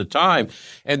preoccupation of the time,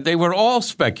 and they were all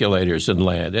speculators in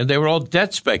land, and they were all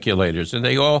debt speculators, and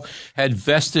they all had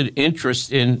vested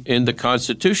interest in the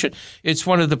Constitution. It's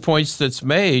one of the points that's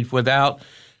made without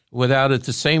at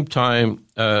the same time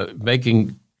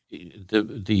making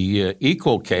the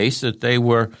equal case that they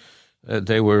were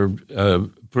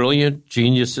brilliant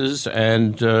geniuses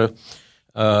and men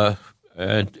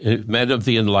of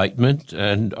the Enlightenment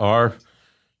and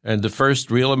the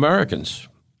first real Americans.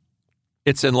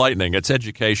 It's enlightening. It's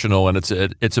educational, and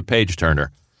it's a page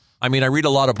turner. I mean, I read a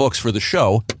lot of books for the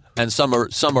show, and some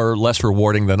are less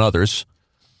rewarding than others,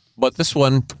 but this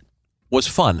one was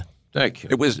fun. Thank you.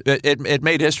 It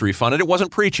made history fun, and it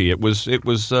wasn't preachy. It was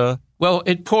well,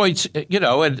 it points,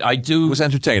 and I do. It was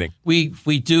entertaining. We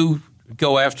do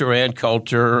go after Ann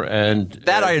Coulter and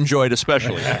that I enjoyed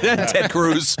especially. Ted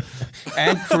Cruz,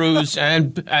 and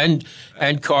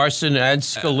Carson and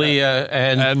Scalia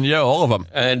and all of them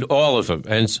and of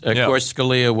course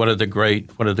Scalia, one of the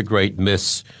great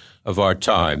myths of our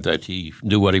time, that he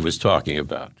knew what he was talking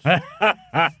about.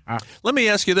 Let me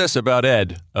ask you this about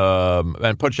Ed, and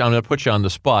I'm going to put you on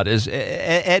the spot.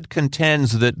 Ed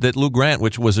contends that Lou Grant,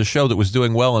 which was a show that was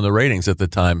doing well in the ratings at the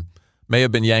time, may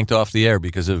have been yanked off the air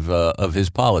because of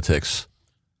his politics.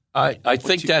 I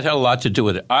think that had a lot to do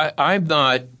with it. I'm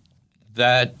not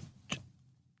that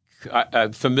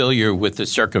familiar with the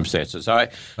circumstances. I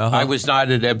was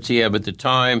not at MTM at the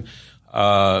time.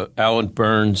 Alan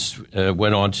Burns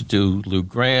went on to do Lou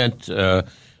Grant.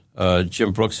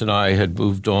 Jim Brooks and I had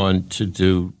moved on to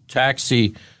do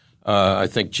Taxi. I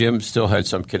think Jim still had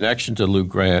some connection to Lou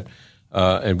Grant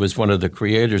and was one of the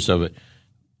creators of it.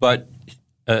 But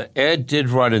Ed did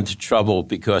run into trouble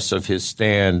because of his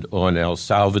stand on El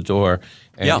Salvador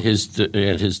and his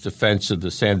defense of the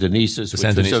Sandinistas, which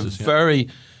was a very,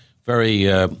 very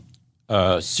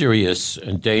serious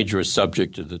and dangerous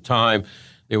subject at the time.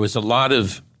 There was a lot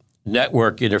of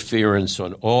network interference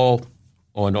on all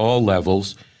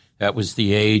levels. That was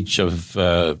the age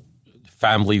of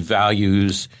family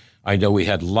values. I know we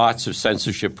had lots of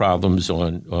censorship problems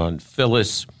on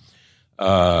Phyllis,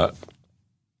 and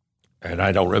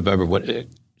I don't remember what.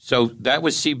 So that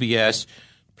was CBS.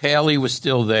 Paley was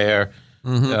still there.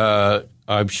 Mm-hmm.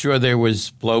 I'm sure there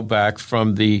was blowback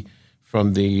from the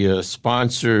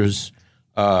sponsors.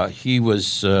 He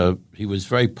was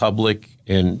very public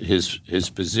in his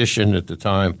position at the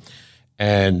time,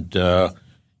 and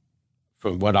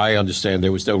from what I understand,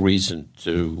 there was no reason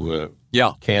to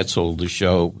cancel the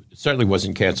show. It certainly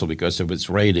wasn't canceled because of its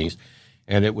ratings,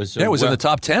 and it was it was in the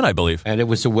top 10, I believe, and it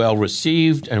was a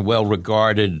well-received and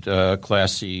well-regarded,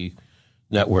 classy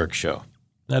network show.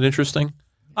 Isn't that interesting?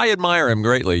 I admire him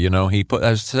greatly. I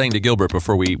was saying to Gilbert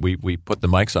before we put the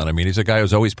mics on. I mean, he's a guy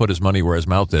who's always put his money where his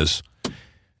mouth is.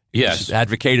 Yes. He's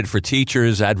advocated for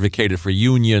teachers, advocated for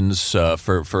unions,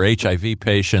 for HIV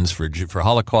patients, for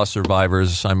Holocaust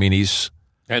survivors. I mean, it's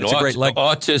a great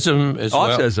autism as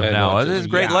well. Autism now. It's a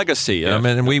great legacy. Yeah. I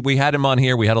mean, we had him on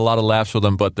here. We had a lot of laughs with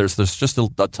him, but there's just a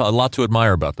lot to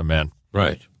admire about the man.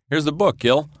 Right. Here's the book,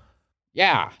 Gil.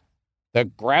 Yeah. The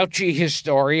grouchy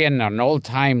historian, an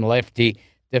old-time lefty,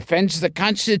 defends the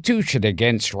Constitution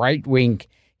against right-wing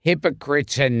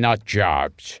hypocrites and nut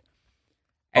jobs.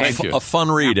 A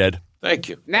fun read, Ed. Thank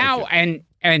you. Now, and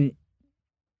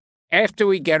after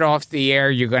we get off the air,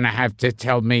 you're going to have to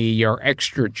tell me your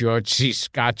extra George C.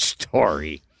 Scott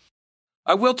story.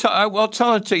 I will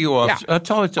tell it to you off. Yeah. I'll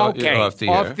tell it to you off the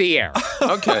air. Off the air.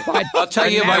 Okay. I'll tell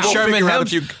you my Sherman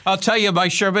Helmsley. I'll tell you my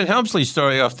Sherman Helmsley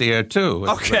story off the air too.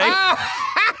 Okay.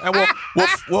 And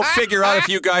we'll figure out if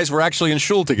you guys were actually in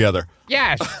shul together.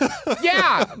 Yes.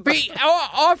 Yeah.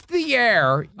 Off the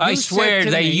air. I swear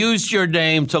they used your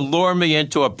name to lure me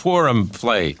into a Purim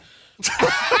play.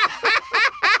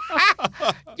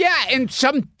 Yeah, in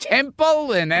some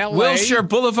temple in L.A. Wilshire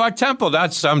Boulevard Temple.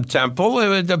 Not some temple. It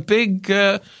was a big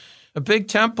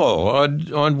temple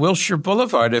on Wilshire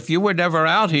Boulevard. If you were never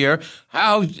out here,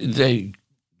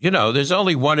 there's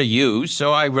only one of you,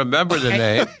 so I remember the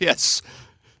name. Yes.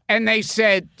 And they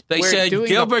said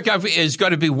Gilbert is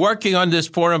going to be working on this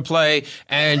Purim play,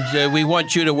 and we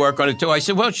want you to work on it too. I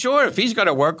said, well, sure. If he's going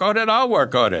to work on it, I'll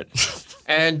work on it.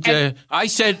 And I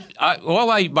said,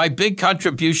 my big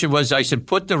contribution was, I said,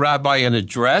 put the rabbi in a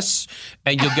dress,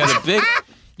 and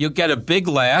you'll get a big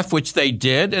laugh, which they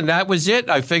did, and that was it.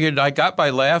 I figured I got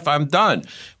my laugh. I'm done.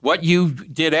 What you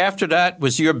did after that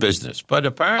was your business. But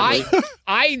apparently,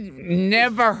 I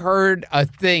never heard a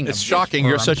thing. It's shocking.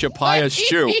 You're such a pious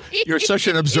Jew. You're such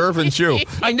an observant Jew.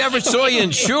 I never saw you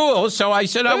in shul, so I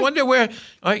said, I wonder where.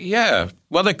 Yeah.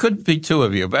 Well, there could be two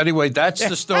of you. But anyway, that's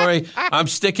the story. I'm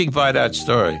sticking by that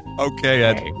story. Okay,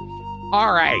 Ed.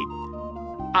 All right.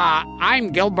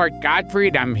 I'm Gilbert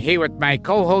Gottfried. I'm here with my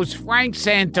co-host, Frank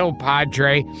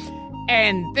Santopadre.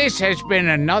 And this has been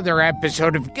another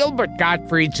episode of Gilbert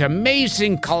Gottfried's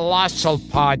amazing colossal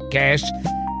podcast.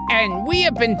 And we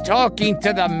have been talking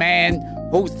to the man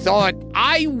who thought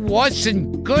I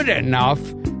wasn't good enough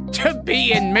to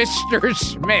be in Mr.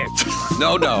 Smith.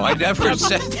 No, I never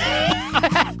said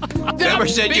never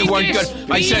said you weren't good.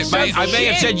 I may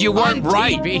have said you weren't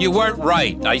right. TV. You weren't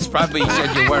right. I probably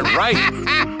said you weren't right.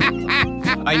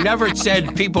 I never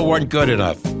said people weren't good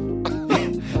enough.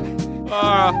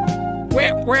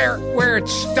 Where it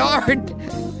starred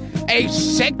a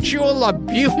sexual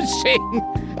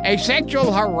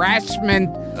harassment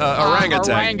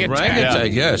orangutan.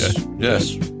 Orangutan, yes.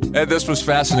 Ed, this was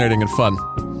fascinating and fun.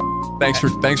 Thanks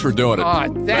for doing it.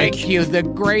 Oh, thank you, the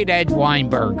great Ed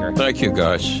Weinberger. Thank you,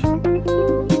 guys.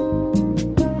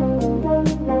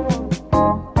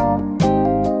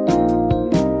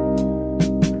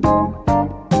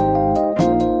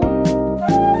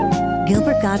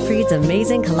 Gottfried's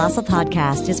Amazing Colossal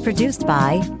Podcast is produced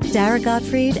by Dara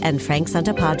Gottfried and Frank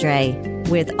Santopadre,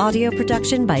 with audio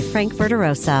production by Frank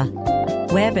Verderosa.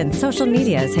 Web and social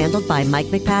media is handled by Mike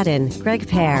McPadden, Greg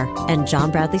Pear, and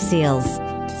John Bradley Seals.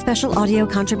 Special audio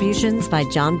contributions by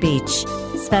John Beach.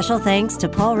 Special thanks to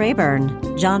Paul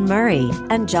Rayburn, John Murray,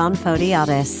 and John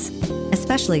Fodiotis.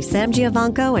 Especially Sam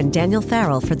Giovanco and Daniel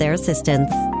Farrell for their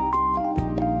assistance.